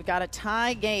tied. And we've got a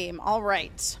tie game. All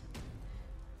right.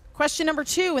 Question number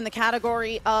 2 in the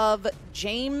category of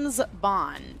James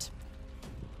Bond.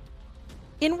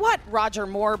 In what Roger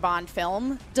Moore Bond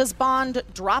film does Bond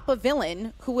drop a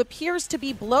villain who appears to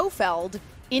be Blofeld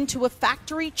into a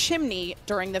factory chimney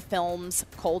during the film's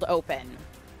cold open?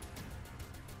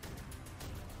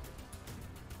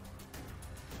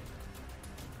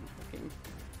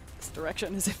 This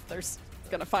direction as if there's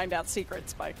going to find out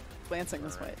secrets by glancing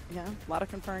this way. Yeah, a lot of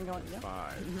conferring going. Yeah.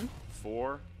 5,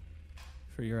 4.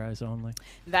 For Your Eyes Only.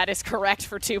 That is correct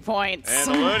for 2 points.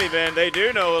 And the Looney Bin, they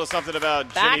do know a little something about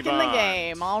Jimmy Bond. Back in the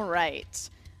game. All right.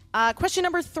 Question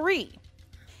number 3.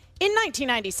 In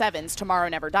 1997's Tomorrow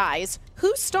Never Dies,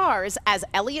 who stars as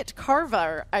Elliot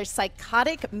Carver, a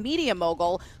psychotic media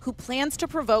mogul who plans to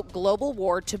provoke global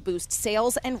war to boost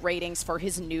sales and ratings for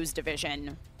his news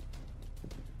division?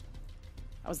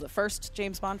 That was the first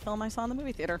James Bond film I saw in the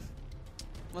movie theater.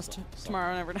 Was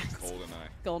Tomorrow Never Dies. GoldenEye.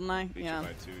 GoldenEye, Beat yeah. you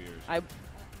by 2 years.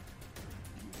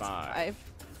 5,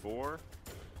 4,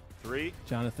 3.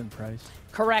 Jonathan Pryce.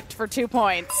 Correct for 2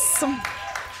 points.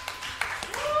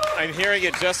 I'm hearing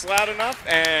it just loud enough,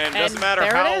 and doesn't matter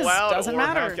there how it is. loud Doesn't or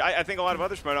matter. how. I think a lot of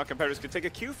other Schmodown competitors could take a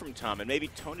cue from Tom and maybe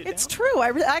tone it down. It's true.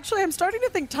 Actually, I'm starting to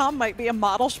think Tom might be a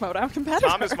model Schmodown competitor.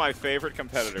 Tom is my favorite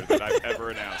competitor that I've ever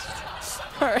announced.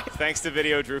 All right. Thanks to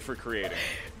Video Drew for creating.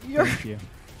 Thank you.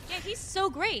 Yeah, he's so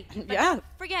great. But Yeah. don't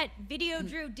forget, Video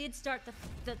Drew did start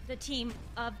the team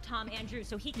of Tom and Drew,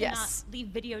 so he cannot leave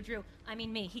Video Drew. I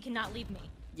mean me. He cannot leave me.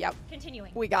 Yep.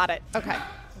 Continuing. We got it. Okay.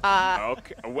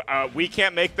 Okay. We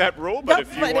can't make that rule, but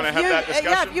if you want to have that discussion.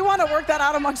 Yeah, if you want to work that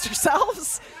out amongst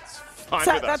yourselves. Fine with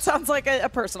That us. sounds like a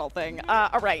personal thing.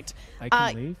 All right. I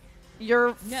can leave? Your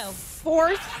No.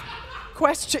 4th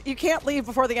question. You can't leave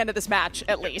before the end of this match,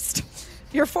 at least.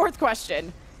 Your 4th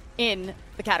question in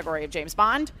the category of James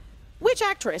Bond. Which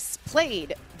actress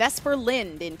played Vesper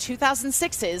Lynd in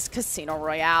 2006's Casino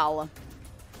Royale?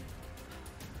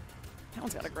 That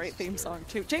one's got a great theme song,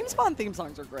 too. James Bond theme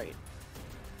songs are great.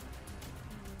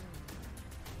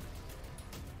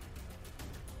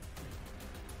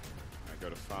 I go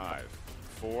to 5,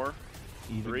 4,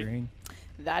 Eva 3. Green.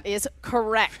 That is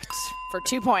correct for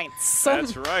 2 points.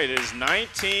 That's right. It is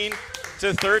 19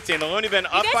 to 13. The Looney Bin You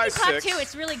up guys by can clap 6. too.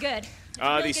 It's really good. The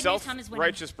Really good news, Tom is winning.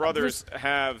 Self-Righteous Brothers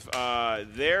have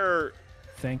their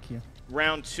Thank you.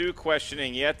 round 2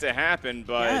 questioning yet to happen,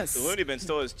 but Yes. the Looney Bin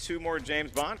still has 2 more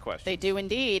James Bond questions. They do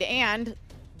indeed. And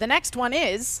the next one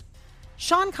is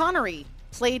Sean Connery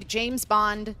played James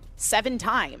Bond 7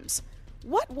 times.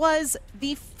 What was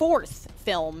the 4th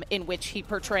film in which he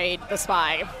portrayed the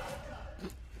spy?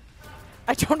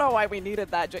 I don't know why we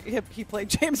needed that. He played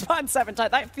James Bond 7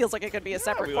 times. That feels like it could be a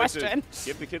separate we like to question.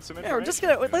 give the kids some Yeah, information. we're just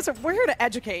gonna listen. We're here to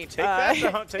educate. Take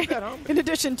that home. In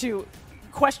addition to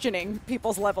questioning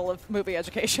people's level of movie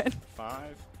education.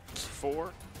 5,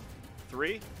 4,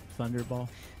 3. Thunderball.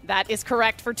 That is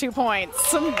correct for 2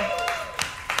 points. All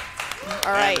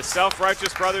right. And the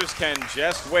Self-Righteous Brothers can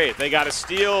just wait. They got a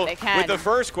steal They can. with the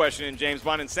first question in James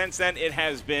Bond, and since then it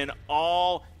has been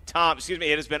all Tom. Excuse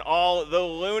me, it has been all the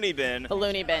Looney Bin. The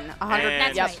Looney Bin. 100.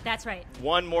 And That's right. That's right.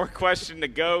 one more question to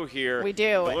go here. We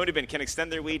do. The Looney Bin can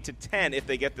extend their lead to 10 if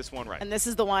they get this one right. And this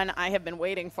is the one I have been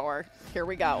waiting for. Here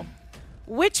we go.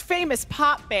 Which famous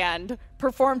pop band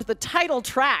performed the title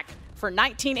track for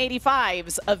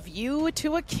 1985's A View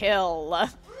to a Kill?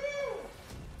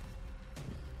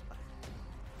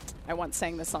 I once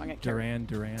sang this song at karaoke.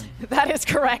 Duran. That is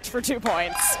correct for 2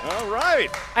 points. All right.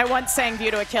 I once sang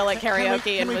View to a Kill at karaoke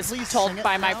can and we was please told sing it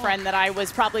by my now? friend that I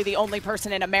was probably the only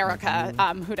person in America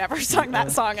who'd ever sung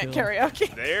that song at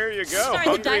karaoke. There you go. Sorry,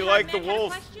 the Hungry Die Hard like the Man had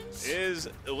wolf questions? is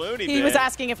the Looney Bin. He was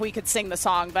asking if we could sing the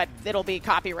song, but it'll be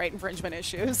copyright infringement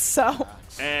issues. So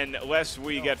And lest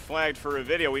we get flagged for a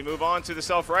video, we move on to the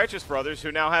Self-Righteous Brothers,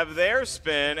 who now have their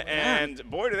spin. And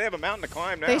boy, do they have a mountain to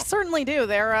climb now. they certainly do.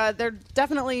 They're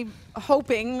definitely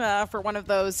hoping for one of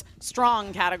those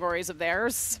strong categories of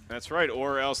theirs. That's right,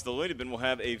 or else the Looney Bin will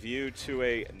have a view to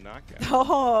a knockout.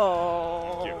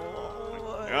 Oh.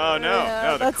 Oh, no.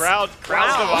 No, the crowd's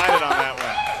divided on that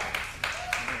one.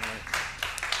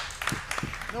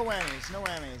 No whammies, no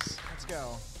whammies. Let's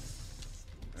go.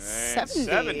 And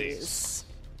 70s.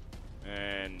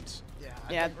 And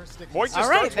yeah. Moist All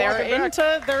right, they're back.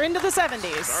 into the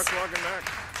 70s. Starts walking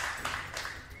back.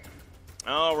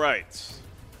 All right.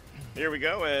 Here we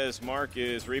go as Mark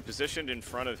is repositioned in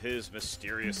front of his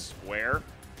mysterious square.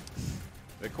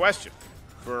 The question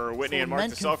for Whitney and Mark,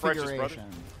 the Self-Righteous Brothers.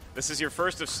 This is your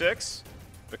first of 6.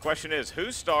 The question is,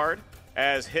 who starred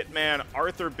as hitman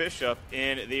Arthur Bishop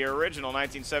in the original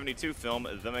 1972 film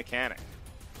The Mechanic?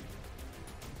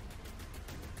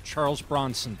 Charles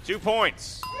Bronson. 2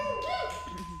 points.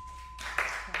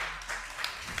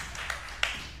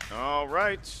 All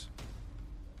right.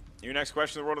 Your next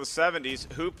question in the world of the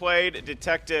 70s. Who played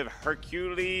Detective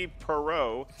Hercule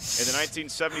Poirot in the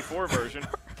 1974 version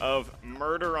of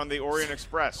Murder on the Orient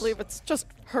Express? I believe it's just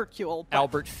Hercule.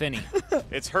 Albert Finney.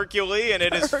 It's Hercule, and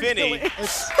it is Finney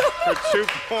for 2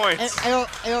 points.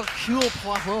 Hercule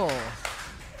Poirot.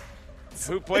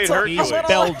 Who played Hercule? He's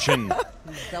Belgian.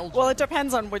 Well, it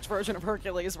depends on which version of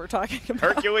Hercules we're talking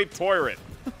about. Hercule Poirot.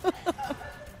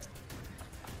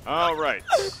 All right.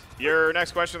 Your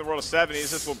next question in the world of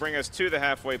 70s. This will bring us to the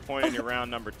halfway point in your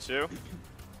round number 2.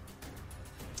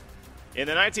 In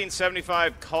the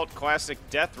 1975 cult classic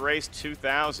Death Race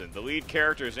 2000, the lead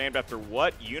character is named after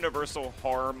what Universal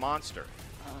horror monster?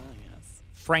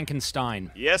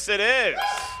 Frankenstein. Yes, it is.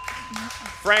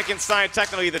 Frankenstein,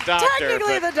 technically the doctor.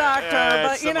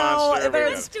 But you know,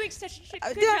 there's doing such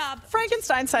a good job.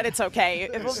 Frankenstein said it's okay.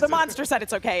 The monster said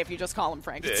it's okay if you just call him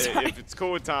Frankenstein. If it's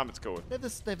cool with Tom, it's cool. They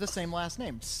have the same last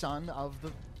name, son of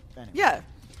the enemy. Yeah.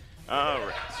 All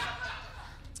right.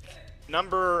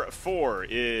 Number 4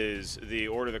 is the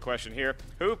order of the question here.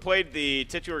 Who played the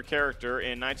titular character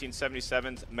in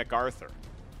 1977's MacArthur?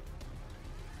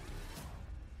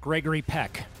 Gregory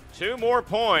Peck. 2 more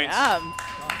points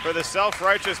for the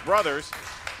Self-Righteous Brothers.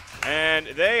 And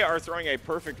they are throwing a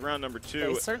perfect round number 2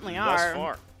 They certainly thus are.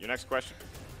 far. Your next question.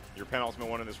 Your penultimate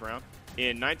one in this round.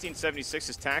 In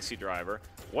 1976's Taxi Driver,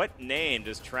 what name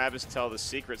does Travis tell the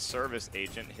Secret Service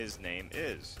agent his name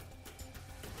is?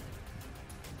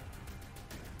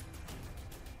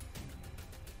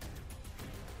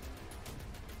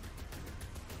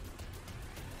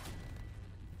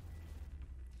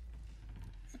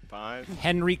 Five.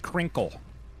 Henry Crinkle.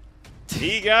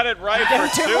 He got it right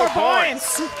for 2 more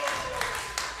points.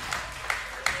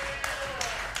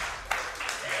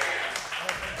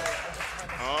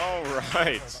 All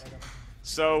right.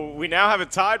 So we now have a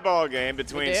tied ball game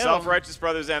between Self-Righteous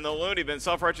Brothers and the Looney Bin.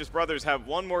 Self-Righteous Brothers have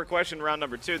one more question, round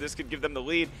number 2. This could give them the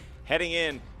lead heading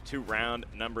in to round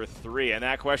number 3. And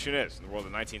that question is, in the world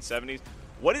of the 1970s,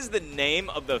 what is the name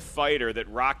of the fighter that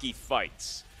Rocky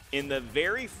fights in the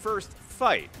very first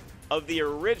fight of the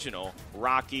original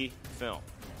Rocky film?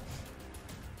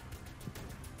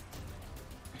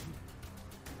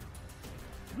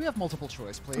 Could we have multiple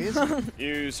choice, please?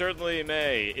 You certainly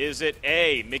may. Is it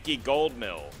A, Mickey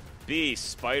Goldmill, B,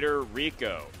 Spider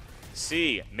Rico,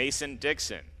 C, Mason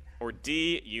Dixon, or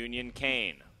D, Union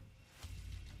Kane?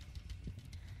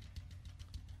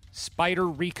 Spider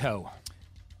Rico.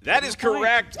 That is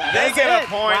correct. They get a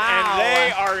point, and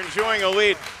they are enjoying a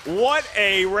lead. What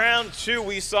a round 2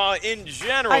 we saw in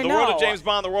general. The world of James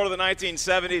Bond, the world of the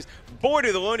 1970s. Boy,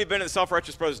 do the Looney Bin and the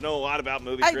Self-Righteous Brothers know a lot about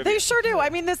movie trivia. They sure do.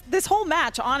 I mean, this whole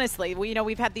match, honestly,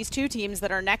 we've had these 2 teams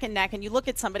that are neck and neck, and you look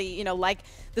at somebody, like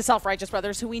the Self-Righteous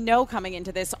Brothers, who we know coming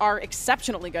into this are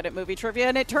exceptionally good at movie trivia,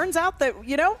 and it turns out that,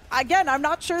 again, I'm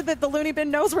not sure that the Looney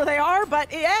Bin knows where they are,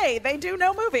 but hey, they do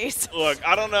know movies. Look,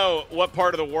 I don't know what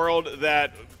part of the world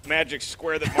that Magic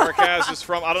Square that Mark has is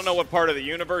from. I don't know what part of the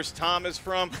universe Tom is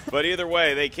from, but either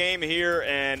way, they came here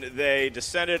and they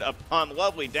descended upon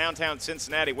lovely downtown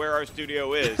Cincinnati, where our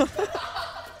studio is,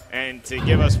 and to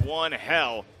give us one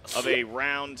hell of a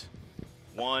round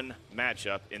 1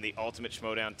 matchup in the Ultimate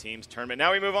Schmoedown Teams Tournament.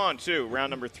 Now we move on to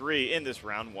round number 3 in this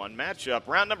round 1 matchup.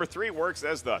 Round number 3 works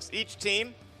as thus. Each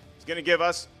team is going to give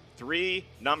us 3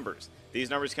 numbers. These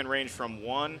numbers can range from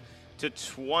 1 to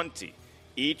 20.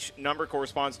 Each number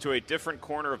corresponds to a different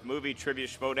corner of movie trivia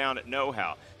Schmoedown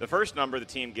know-how. The first number the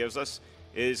team gives us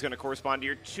is going to correspond to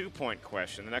your 2-point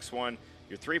question. The next one,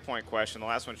 your 3-point question. The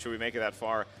last one, should we make it that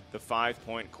far, the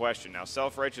 5-point question. Now,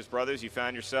 Self-Righteous Brothers, you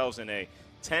found yourselves in a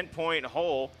 10-point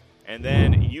hole, and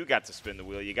then you got to spin the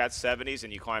wheel. You got 70s,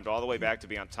 and you climbed all the way back to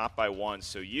be on top by 1.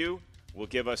 So you will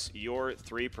give us your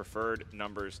 3 preferred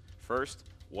numbers first.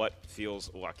 What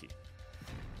feels lucky?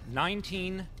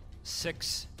 19,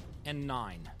 6, and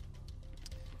 9.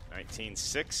 19,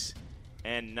 6,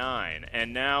 and 9.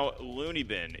 And now, Looney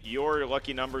Bin, your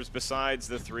lucky numbers besides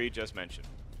the 3 just mentioned.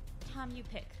 Tom, you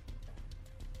pick.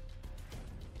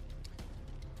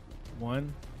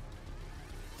 1,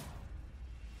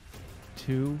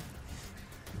 2,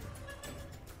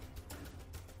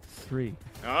 3.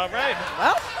 All right.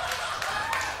 Well,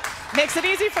 makes it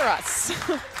easy for us.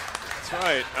 That's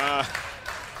right.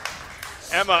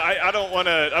 Emma, I don't want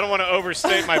to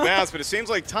overstate my bounds, but it seems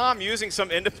like Tom using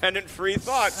some independent free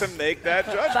thought to make that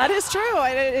judgment. That is true.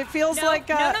 It feels like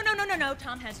no.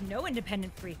 Tom has no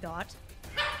independent free thought.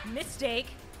 Mistake.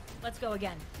 Let's go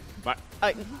again. But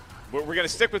we're going to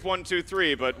stick with 1, 2,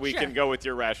 3, but we can go with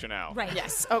your rationale. Right.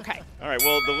 Yes. Okay. All right.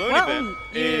 Well, the Looney Bin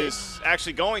is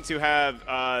actually going to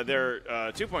have their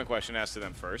 2-point question asked to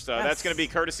them first. That's going to be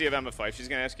courtesy of Emma Fife. She's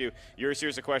going to ask you your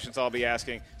series of questions. I'll be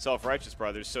asking Self-Righteous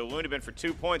Brothers. So Looney Bin for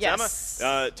 2 points. Yes.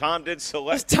 Emma, Tom did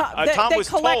select. Tom was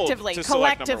collectively, told to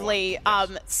select number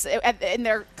 1. in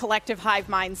their collective hive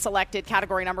mind, selected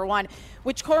category number 1,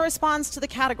 which corresponds to the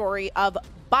category of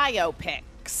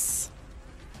biopics.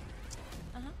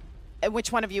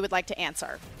 Which one of you would like to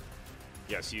answer?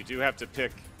 Yes, you do have to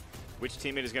pick which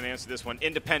teammate is going to answer this one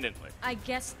independently. I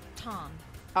guess Tom.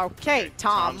 Okay,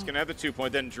 Tom. Tom's going to have the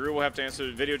 2-point. Then Drew will have to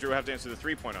answer. Video Drew will have to answer the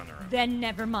 3-point on their own. Then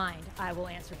never mind. I will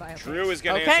answer biopics. Drew is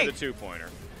going to answer the 2-pointer.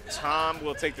 Tom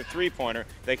will take the 3-pointer.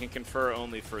 They can confer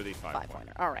only for the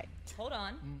 5-pointer. All right. Hold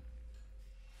on.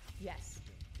 Yes.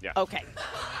 Yeah. Okay.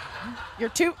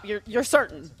 You're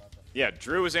certain. Yeah,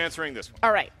 Drew is answering this one.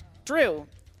 All right. Drew,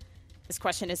 this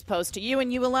question is posed to you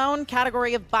and you alone.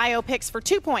 Category of biopics for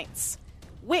 2 points.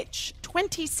 Which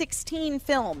 2016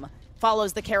 film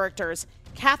follows the characters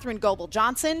Katherine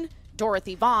Goebel-Johnson,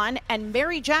 Dorothy Vaughan, and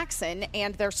Mary Jackson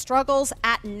and their struggles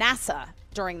at NASA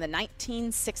during the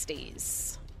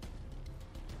 1960s?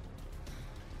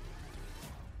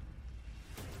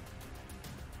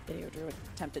 Video Drew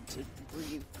attempted to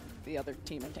breathe the other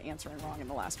team into answering wrong in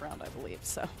the last round, I believe.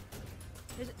 So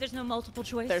there's no multiple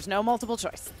choice? There's no multiple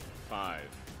choice. 5,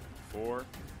 4,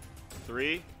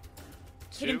 3,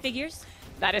 2. Hidden Figures?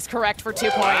 That is correct for 2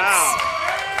 points. Wow.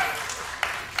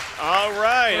 All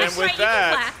right, and with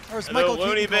that, the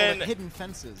Looney Bin Hidden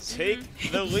Fences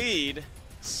take the lead.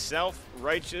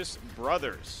 Self-Righteous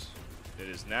Brothers. It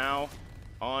is now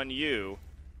on you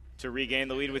to regain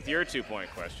the lead with your 2-point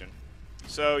question.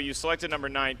 So you selected number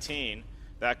 19.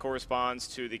 That corresponds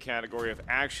to the category of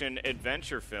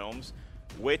action-adventure films.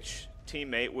 Which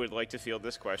teammate would like to field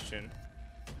this question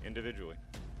individually?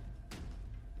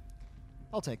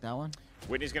 I'll take that one.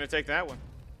 Whitney's going to take that one.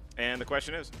 And the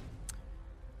question is,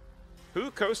 who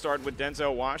co-starred with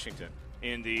Denzel Washington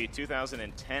in the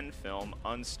 2010 film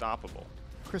Unstoppable?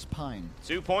 Chris Pine.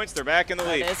 2 points. They're back in the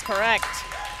lead. That is correct.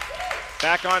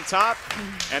 Back on top.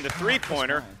 And the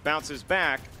 3-pointer bounces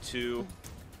back to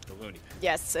the Looney Bin.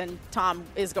 Yes, and Tom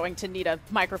is going to need a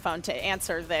microphone to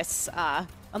answer this,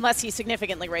 unless he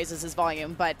significantly raises his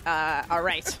volume. But all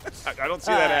right. I don't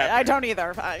see that happening. I don't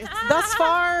either. Thus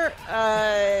far,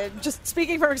 just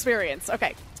speaking from experience.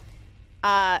 Okay.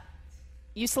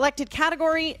 You selected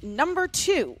category number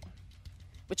 2,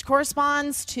 which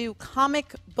corresponds to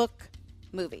comic book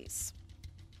movies.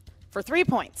 For 3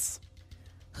 points.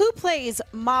 Who plays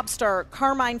mobster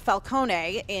Carmine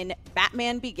Falcone in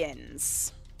Batman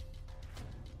Begins?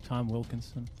 Tom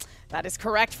Wilkinson. That is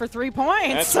correct for 3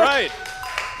 points. That's right.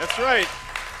 That's right.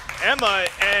 Emma,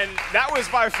 and that was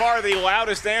by far the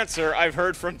loudest answer I've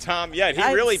heard from Tom yet. He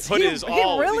really put his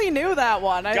all. He really knew that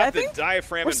one. I think the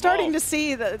diaphragm we're starting involved. to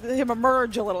see him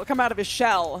emerge a little, come out of his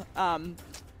shell.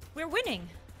 We're winning.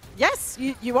 Yes,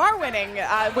 you are winning,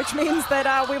 which means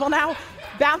that we will now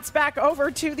bounce back over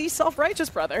to the Self-Righteous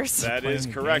Brothers. That is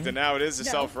correct, and now it is the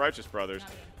Self-Righteous Brothers.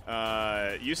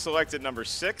 You selected number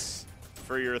 6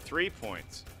 for your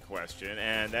 3-point question,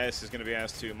 and this is going to be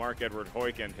asked to Mark Edward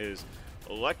Hoyk and his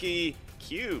Lucky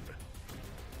Cube.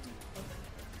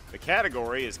 The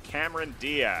category is Cameron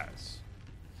Diaz.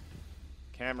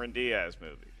 Cameron Diaz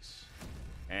movies.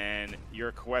 And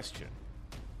your question.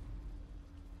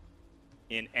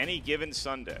 In Any Given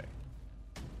Sunday,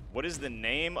 what is the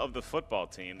name of the football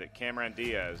team that Cameron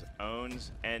Diaz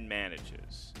owns and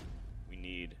manages? We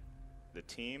need the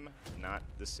team, not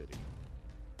the city.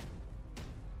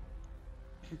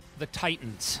 The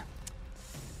Titans.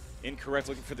 Incorrect.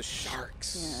 Looking for the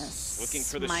Sharks. Yes. Looking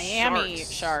for the Miami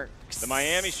Sharks. The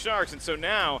Miami Sharks. And so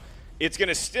now it's going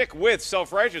to stick with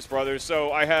Self-Righteous Brothers.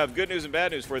 So I have good news and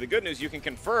bad news for you. The good news, you can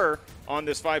confer on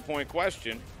this 5-point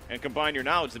question and combine your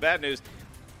knowledge. The bad news,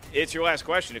 it's your last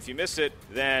question. If you miss it,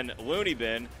 then Looney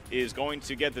Bin is going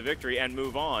to get the victory and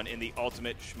move on in the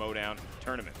Ultimate Schmodown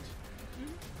Tournament.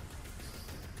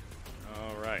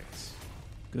 All right.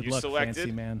 Good you luck, selected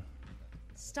fancy man.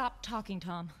 Stop talking,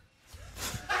 Tom.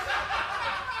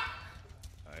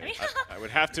 I would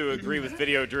have to agree with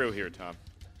Video Drew here, Tom.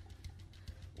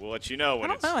 We'll let you know when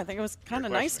I don't know. I think it was kind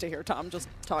of nice to hear Tom just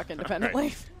talk independently.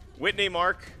 Right. Whitney,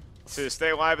 Mark, to stay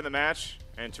alive in the match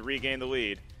and to regain the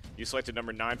lead, you selected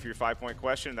number 9 for your 5-point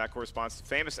question, and that corresponds to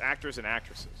famous actors and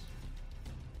actresses.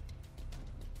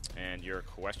 And your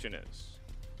question is,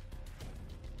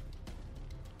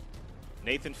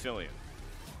 Nathan Fillion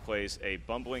plays a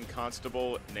bumbling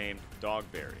constable named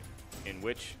Dogberry in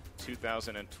which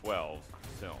 2012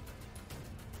 film?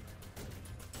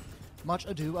 Much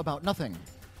Ado About Nothing.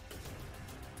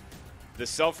 The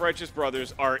Self-Righteous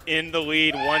Brothers are in the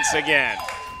lead once again.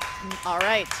 All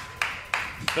right.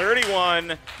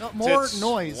 31 more to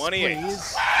noise, 28.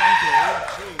 please. Thank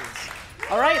you.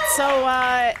 Jeez. All right, so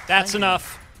That's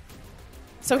enough.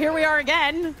 So here we are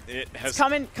again. It's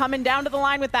coming down to the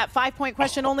line with that 5-point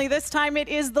question. Only this time it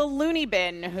is the Looney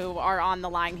Bin who are on the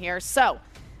line here. So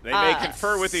they may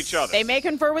confer with each other. They may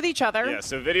confer with each other. Yeah,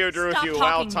 so Video Drew, if you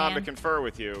allow Tom to confer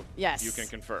with you, yes, you can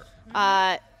confer.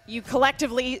 You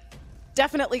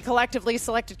definitely collectively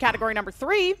selected category number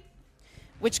 3,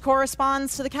 which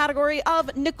corresponds to the category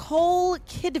of Nicole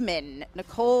Kidman.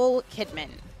 Nicole Kidman.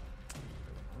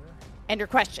 And your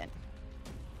question: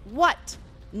 what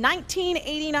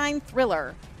 1989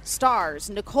 thriller stars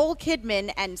Nicole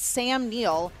Kidman and Sam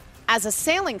Neill as a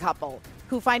sailing couple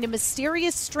who find a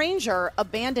mysterious stranger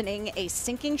abandoning a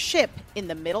sinking ship in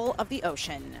the middle of the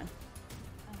ocean?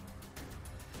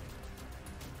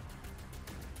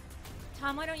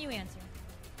 Tom, why don't you answer?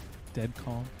 Dead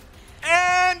Calm.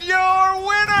 And your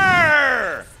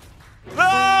winner,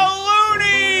 the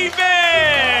Looney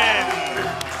Bin!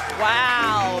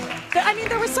 Wow. I mean,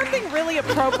 there was something really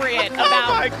appropriate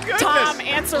about Tom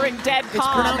answering Dead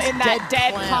Calm in that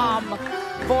Dead Calm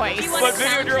voice. But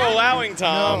Video Drew allowing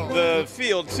Tom the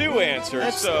field to answer.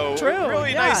 That's so true,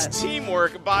 really yeah. nice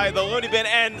teamwork by the Looney Bin.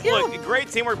 And look, great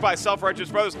teamwork by Self-Righteous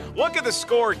Brothers. Look at the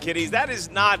score, kiddies. That is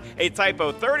not a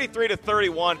typo. 33 to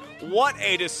 31. What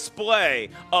a display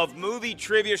of movie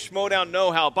trivia schmodown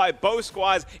know-how by both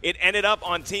squads. It ended up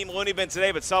on Team Looney Bin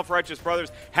today, but Self-Righteous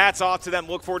Brothers, hats off to them.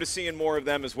 Look forward to seeing more of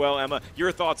them as well. Emma,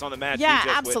 your thoughts on the match? Yeah, you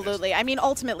just absolutely. witnessed. I mean,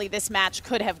 ultimately, this match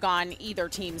could have gone either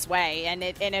team's way, and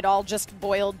it all just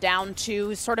boiled down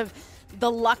to sort of the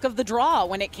luck of the draw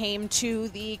when it came to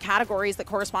the categories that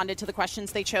corresponded to the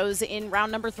questions they chose in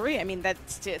round number 3. I mean,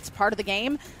 it's part of the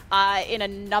game. In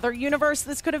another universe,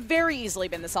 this could have very easily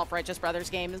been the Self-Righteous Brothers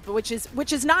game, which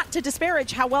is not to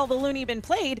disparage how well the Looney Bin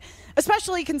played,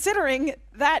 especially considering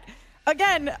that,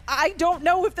 again, I don't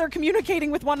know if they're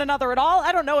communicating with one another at all.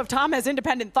 I don't know if Tom has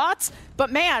independent thoughts, but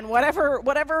man,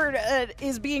 whatever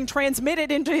is being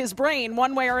transmitted into his brain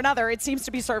one way or another, it seems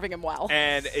to be serving him well.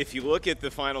 And if you look at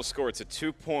the final score, it's a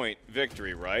 2-point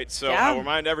victory, right? So yeah. I'll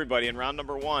remind everybody, in round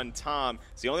number 1, Tom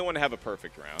is the only one to have a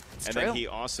perfect round. That's and true. Then he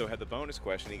also had the bonus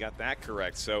question. He got that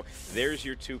correct. So there's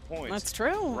your 2 points. That's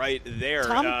true. Right there.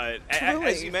 Tom,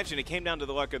 as you mentioned, it came down to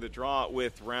the luck of the draw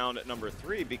with round number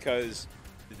 3 because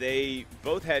they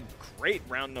both had great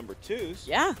round number 2s.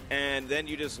 Yeah. And then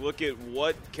you just look at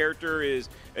what character is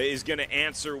going to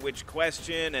answer which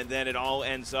question, and then it all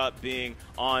ends up being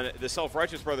on the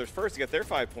Self-Righteous Brothers first to get their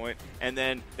 5-point, and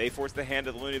then they forced the hand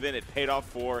of the Looney Bin. It paid off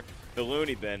for the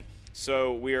Looney Bin.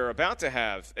 So we are about to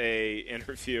have a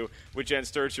interview with Jen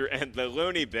Sturcher and the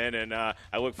Looney Bin, and I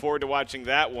look forward to watching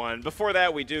that one. Before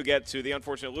that, we do get to the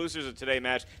unfortunate losers of today's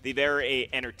match, the very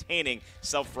entertaining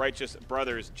Self-Righteous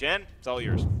Brothers. Jen, it's all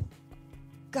yours.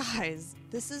 Guys,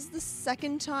 this is the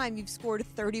second time you've scored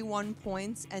 31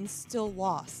 points and still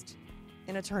lost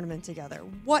in a tournament together.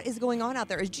 What is going on out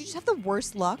there? Did you just have the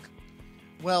worst luck?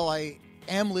 Well, I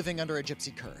am living under a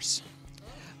gypsy curse.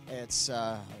 It's,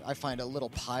 I find a little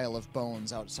pile of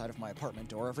bones outside of my apartment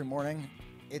door every morning.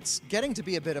 It's getting to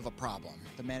be a bit of a problem.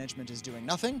 The management is doing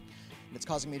nothing, and it's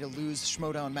causing me to lose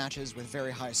schmodown matches with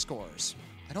very high scores.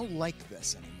 I don't like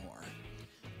this anymore.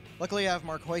 Luckily, I have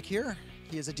Mark Hoik here.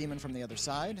 He is a demon from the other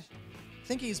side. I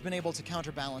think he's been able to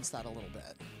counterbalance that a little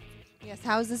bit. Yes,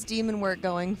 how's this demon work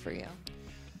going for you?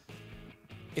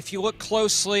 If you look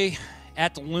closely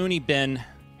at the Looney Bin,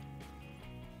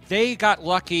 they got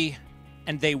lucky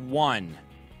and they won.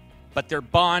 But their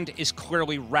bond is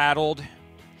clearly rattled.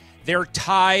 Their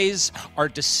ties are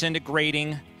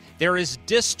disintegrating. There is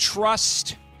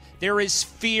distrust. There is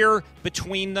fear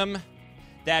between them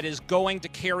that is going to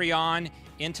carry on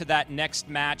into that next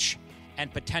match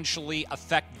and potentially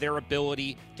affect their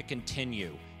ability to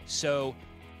continue. So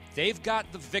they've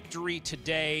got the victory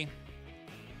today,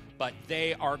 but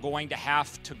they are going to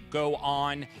have to go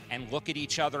on and look at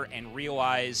each other and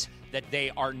realize that they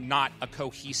are not a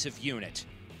cohesive unit.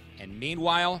 And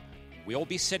meanwhile, we'll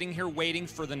be sitting here waiting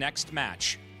for the next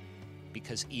match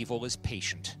because evil is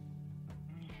patient.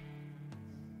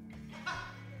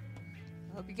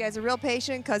 Hope you guys are real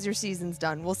patient because your season's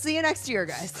done. We'll see you next year,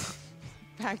 guys.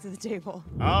 Back to the table.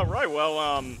 All right.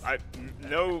 Well,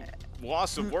 no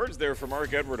loss of words there for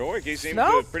Mark Edward Hoyk. He seemed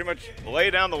to pretty much lay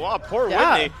down the law. Poor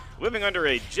Whitney, living under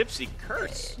a gypsy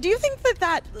curse. Do you think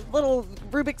that little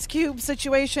Rubik's Cube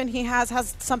situation he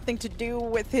has something to do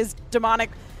with his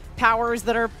demonic powers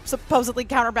that are supposedly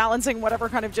counterbalancing whatever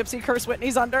kind of gypsy curse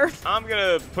Whitney's under? I'm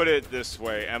going to put it this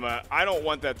way, Emma. I don't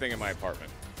want that thing in my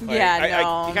apartment. No. You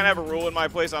kind of have a rule in my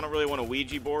place. I don't really want a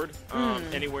Ouija board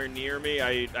anywhere near me.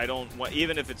 I don't want,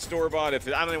 even if it's store-bought, I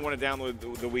don't even want to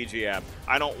download the Ouija app.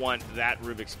 I don't want that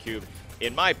Rubik's Cube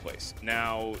in my place.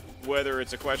 Now, whether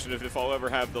it's a question of if I'll ever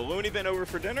have the Looney Bin over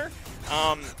for dinner,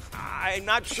 I'm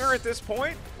not sure at this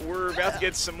point. We're about to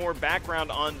get some more background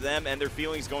on them and their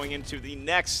feelings going into the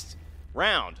next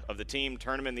round of the team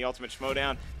tournament, the Ultimate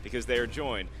Schmoedown, because they are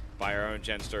joined by our own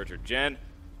Jen Sturger. Jen,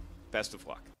 best of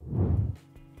luck.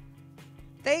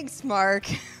 Thanks, Mark.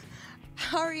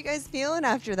 How are you guys feeling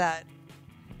after that?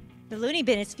 The Looney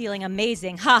Bin is feeling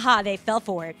amazing. Ha ha, they fell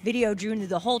for it. Video drew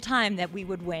the whole time that we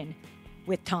would win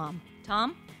with Tom.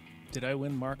 Tom? Did I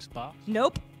win Mark's box?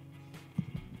 Nope.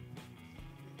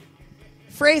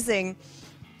 Phrasing.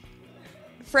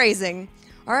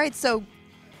 All right, so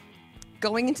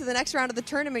going into the next round of the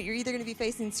tournament, you're either going to be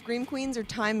facing Scream Queens or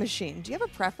Time Machine. Do you have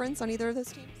a preference on either of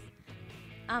those teams?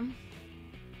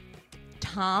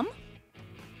 Tom?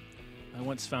 I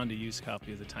once found a used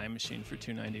copy of The Time Machine for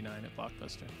 $2.99 at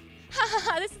Blockbuster. Ha ha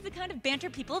ha, this is the kind of banter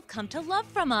people have come to love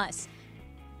from us.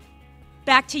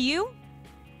 Back to you.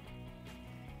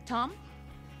 Tom?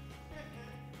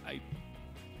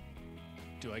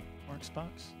 Do I get Mark's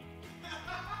box?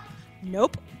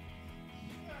 Nope.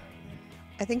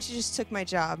 I think she just took my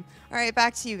job. All right,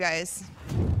 back to you guys.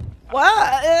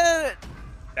 What?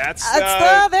 That's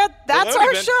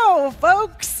our show,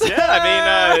 folks. Yeah,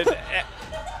 I mean,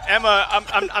 Emma,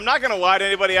 I'm not going to lie to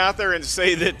anybody out there and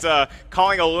say that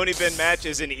calling a Looney Bin match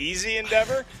is an easy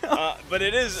endeavor, but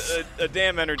it is a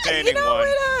damn entertaining one.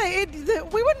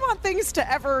 We wouldn't want things to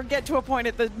ever get to a point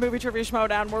at the Movie Trivia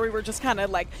Schmoedown where we were just kind of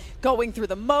like going through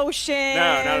the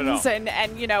motions and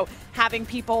having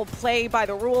people play by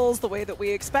the rules the way that we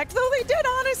expect. Though they did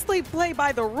honestly play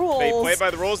by the rules. They played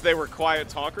by the rules. They were quiet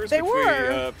talkers, which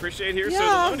we appreciate here. Yeah.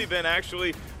 So the Looney Bin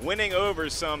actually winning over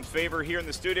some favor here in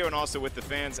the studio and also with the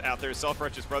fans out there.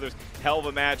 Self-Righteous Brothers, hell of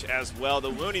a match as well. The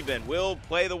Looney Bin will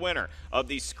play the winner of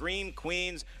the Scream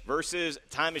Queens versus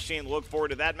Time Machine. Look forward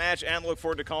to that match and look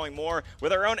forward to calling more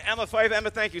with our own Emma Fyffe. Emma,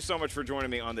 thank you so much for joining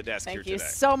me on the desk here today. Thank you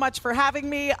so much for having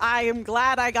me. I am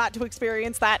glad I got to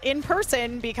experience that in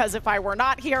person because if I were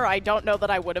not here, I don't know that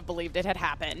I would have believed it had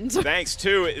happened. Thanks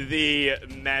to the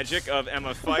magic of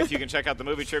Emma Fyffe. You can check out the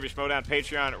Movie Trivia Schmoedown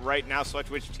Patreon right now.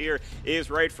 Select which tier is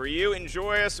right for you.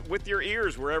 Enjoy us with your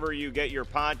ears wherever you get your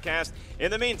podcast.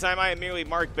 In the meantime, I am merely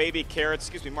Mark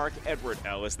Edward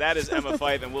Ellis. That is Emma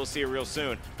Fyffe, and we'll see you real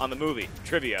soon on the Movie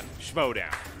Trivia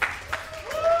Schmoedown.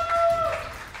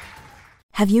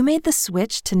 Have you made the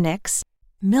switch to Knix?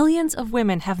 Millions of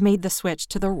women have made the switch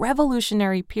to the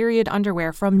revolutionary period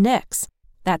underwear from Knix.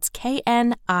 That's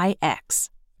Knix.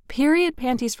 Period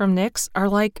panties from Knix are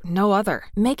like no other,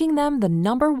 making them the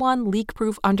 #1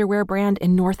 leak-proof underwear brand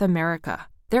in North America.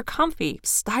 They're comfy,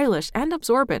 stylish, and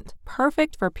absorbent,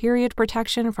 perfect for period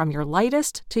protection from your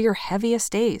lightest to your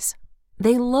heaviest days.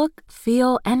 They look,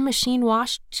 feel, and machine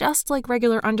wash just like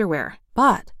regular underwear,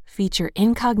 but feature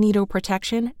incognito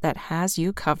protection that has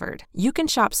you covered. You can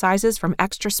shop sizes from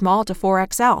extra small to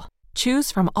 4XL. Choose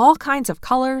from all kinds of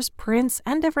colors, prints,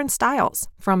 and different styles,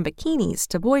 from bikinis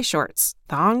to boy shorts,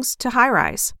 thongs to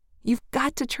high-rise. You've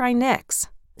got to try Knix.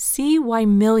 See why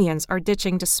millions are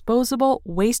ditching disposable,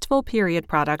 wasteful period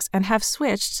products and have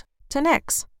switched to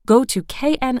Knix. Go to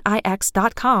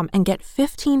knix.com and get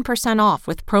 15% off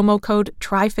with promo code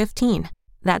TRY15.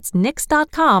 That's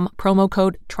knix.com, promo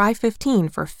code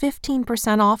TRY15 for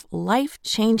 15% off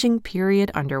life-changing period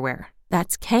underwear.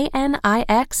 That's knix.com.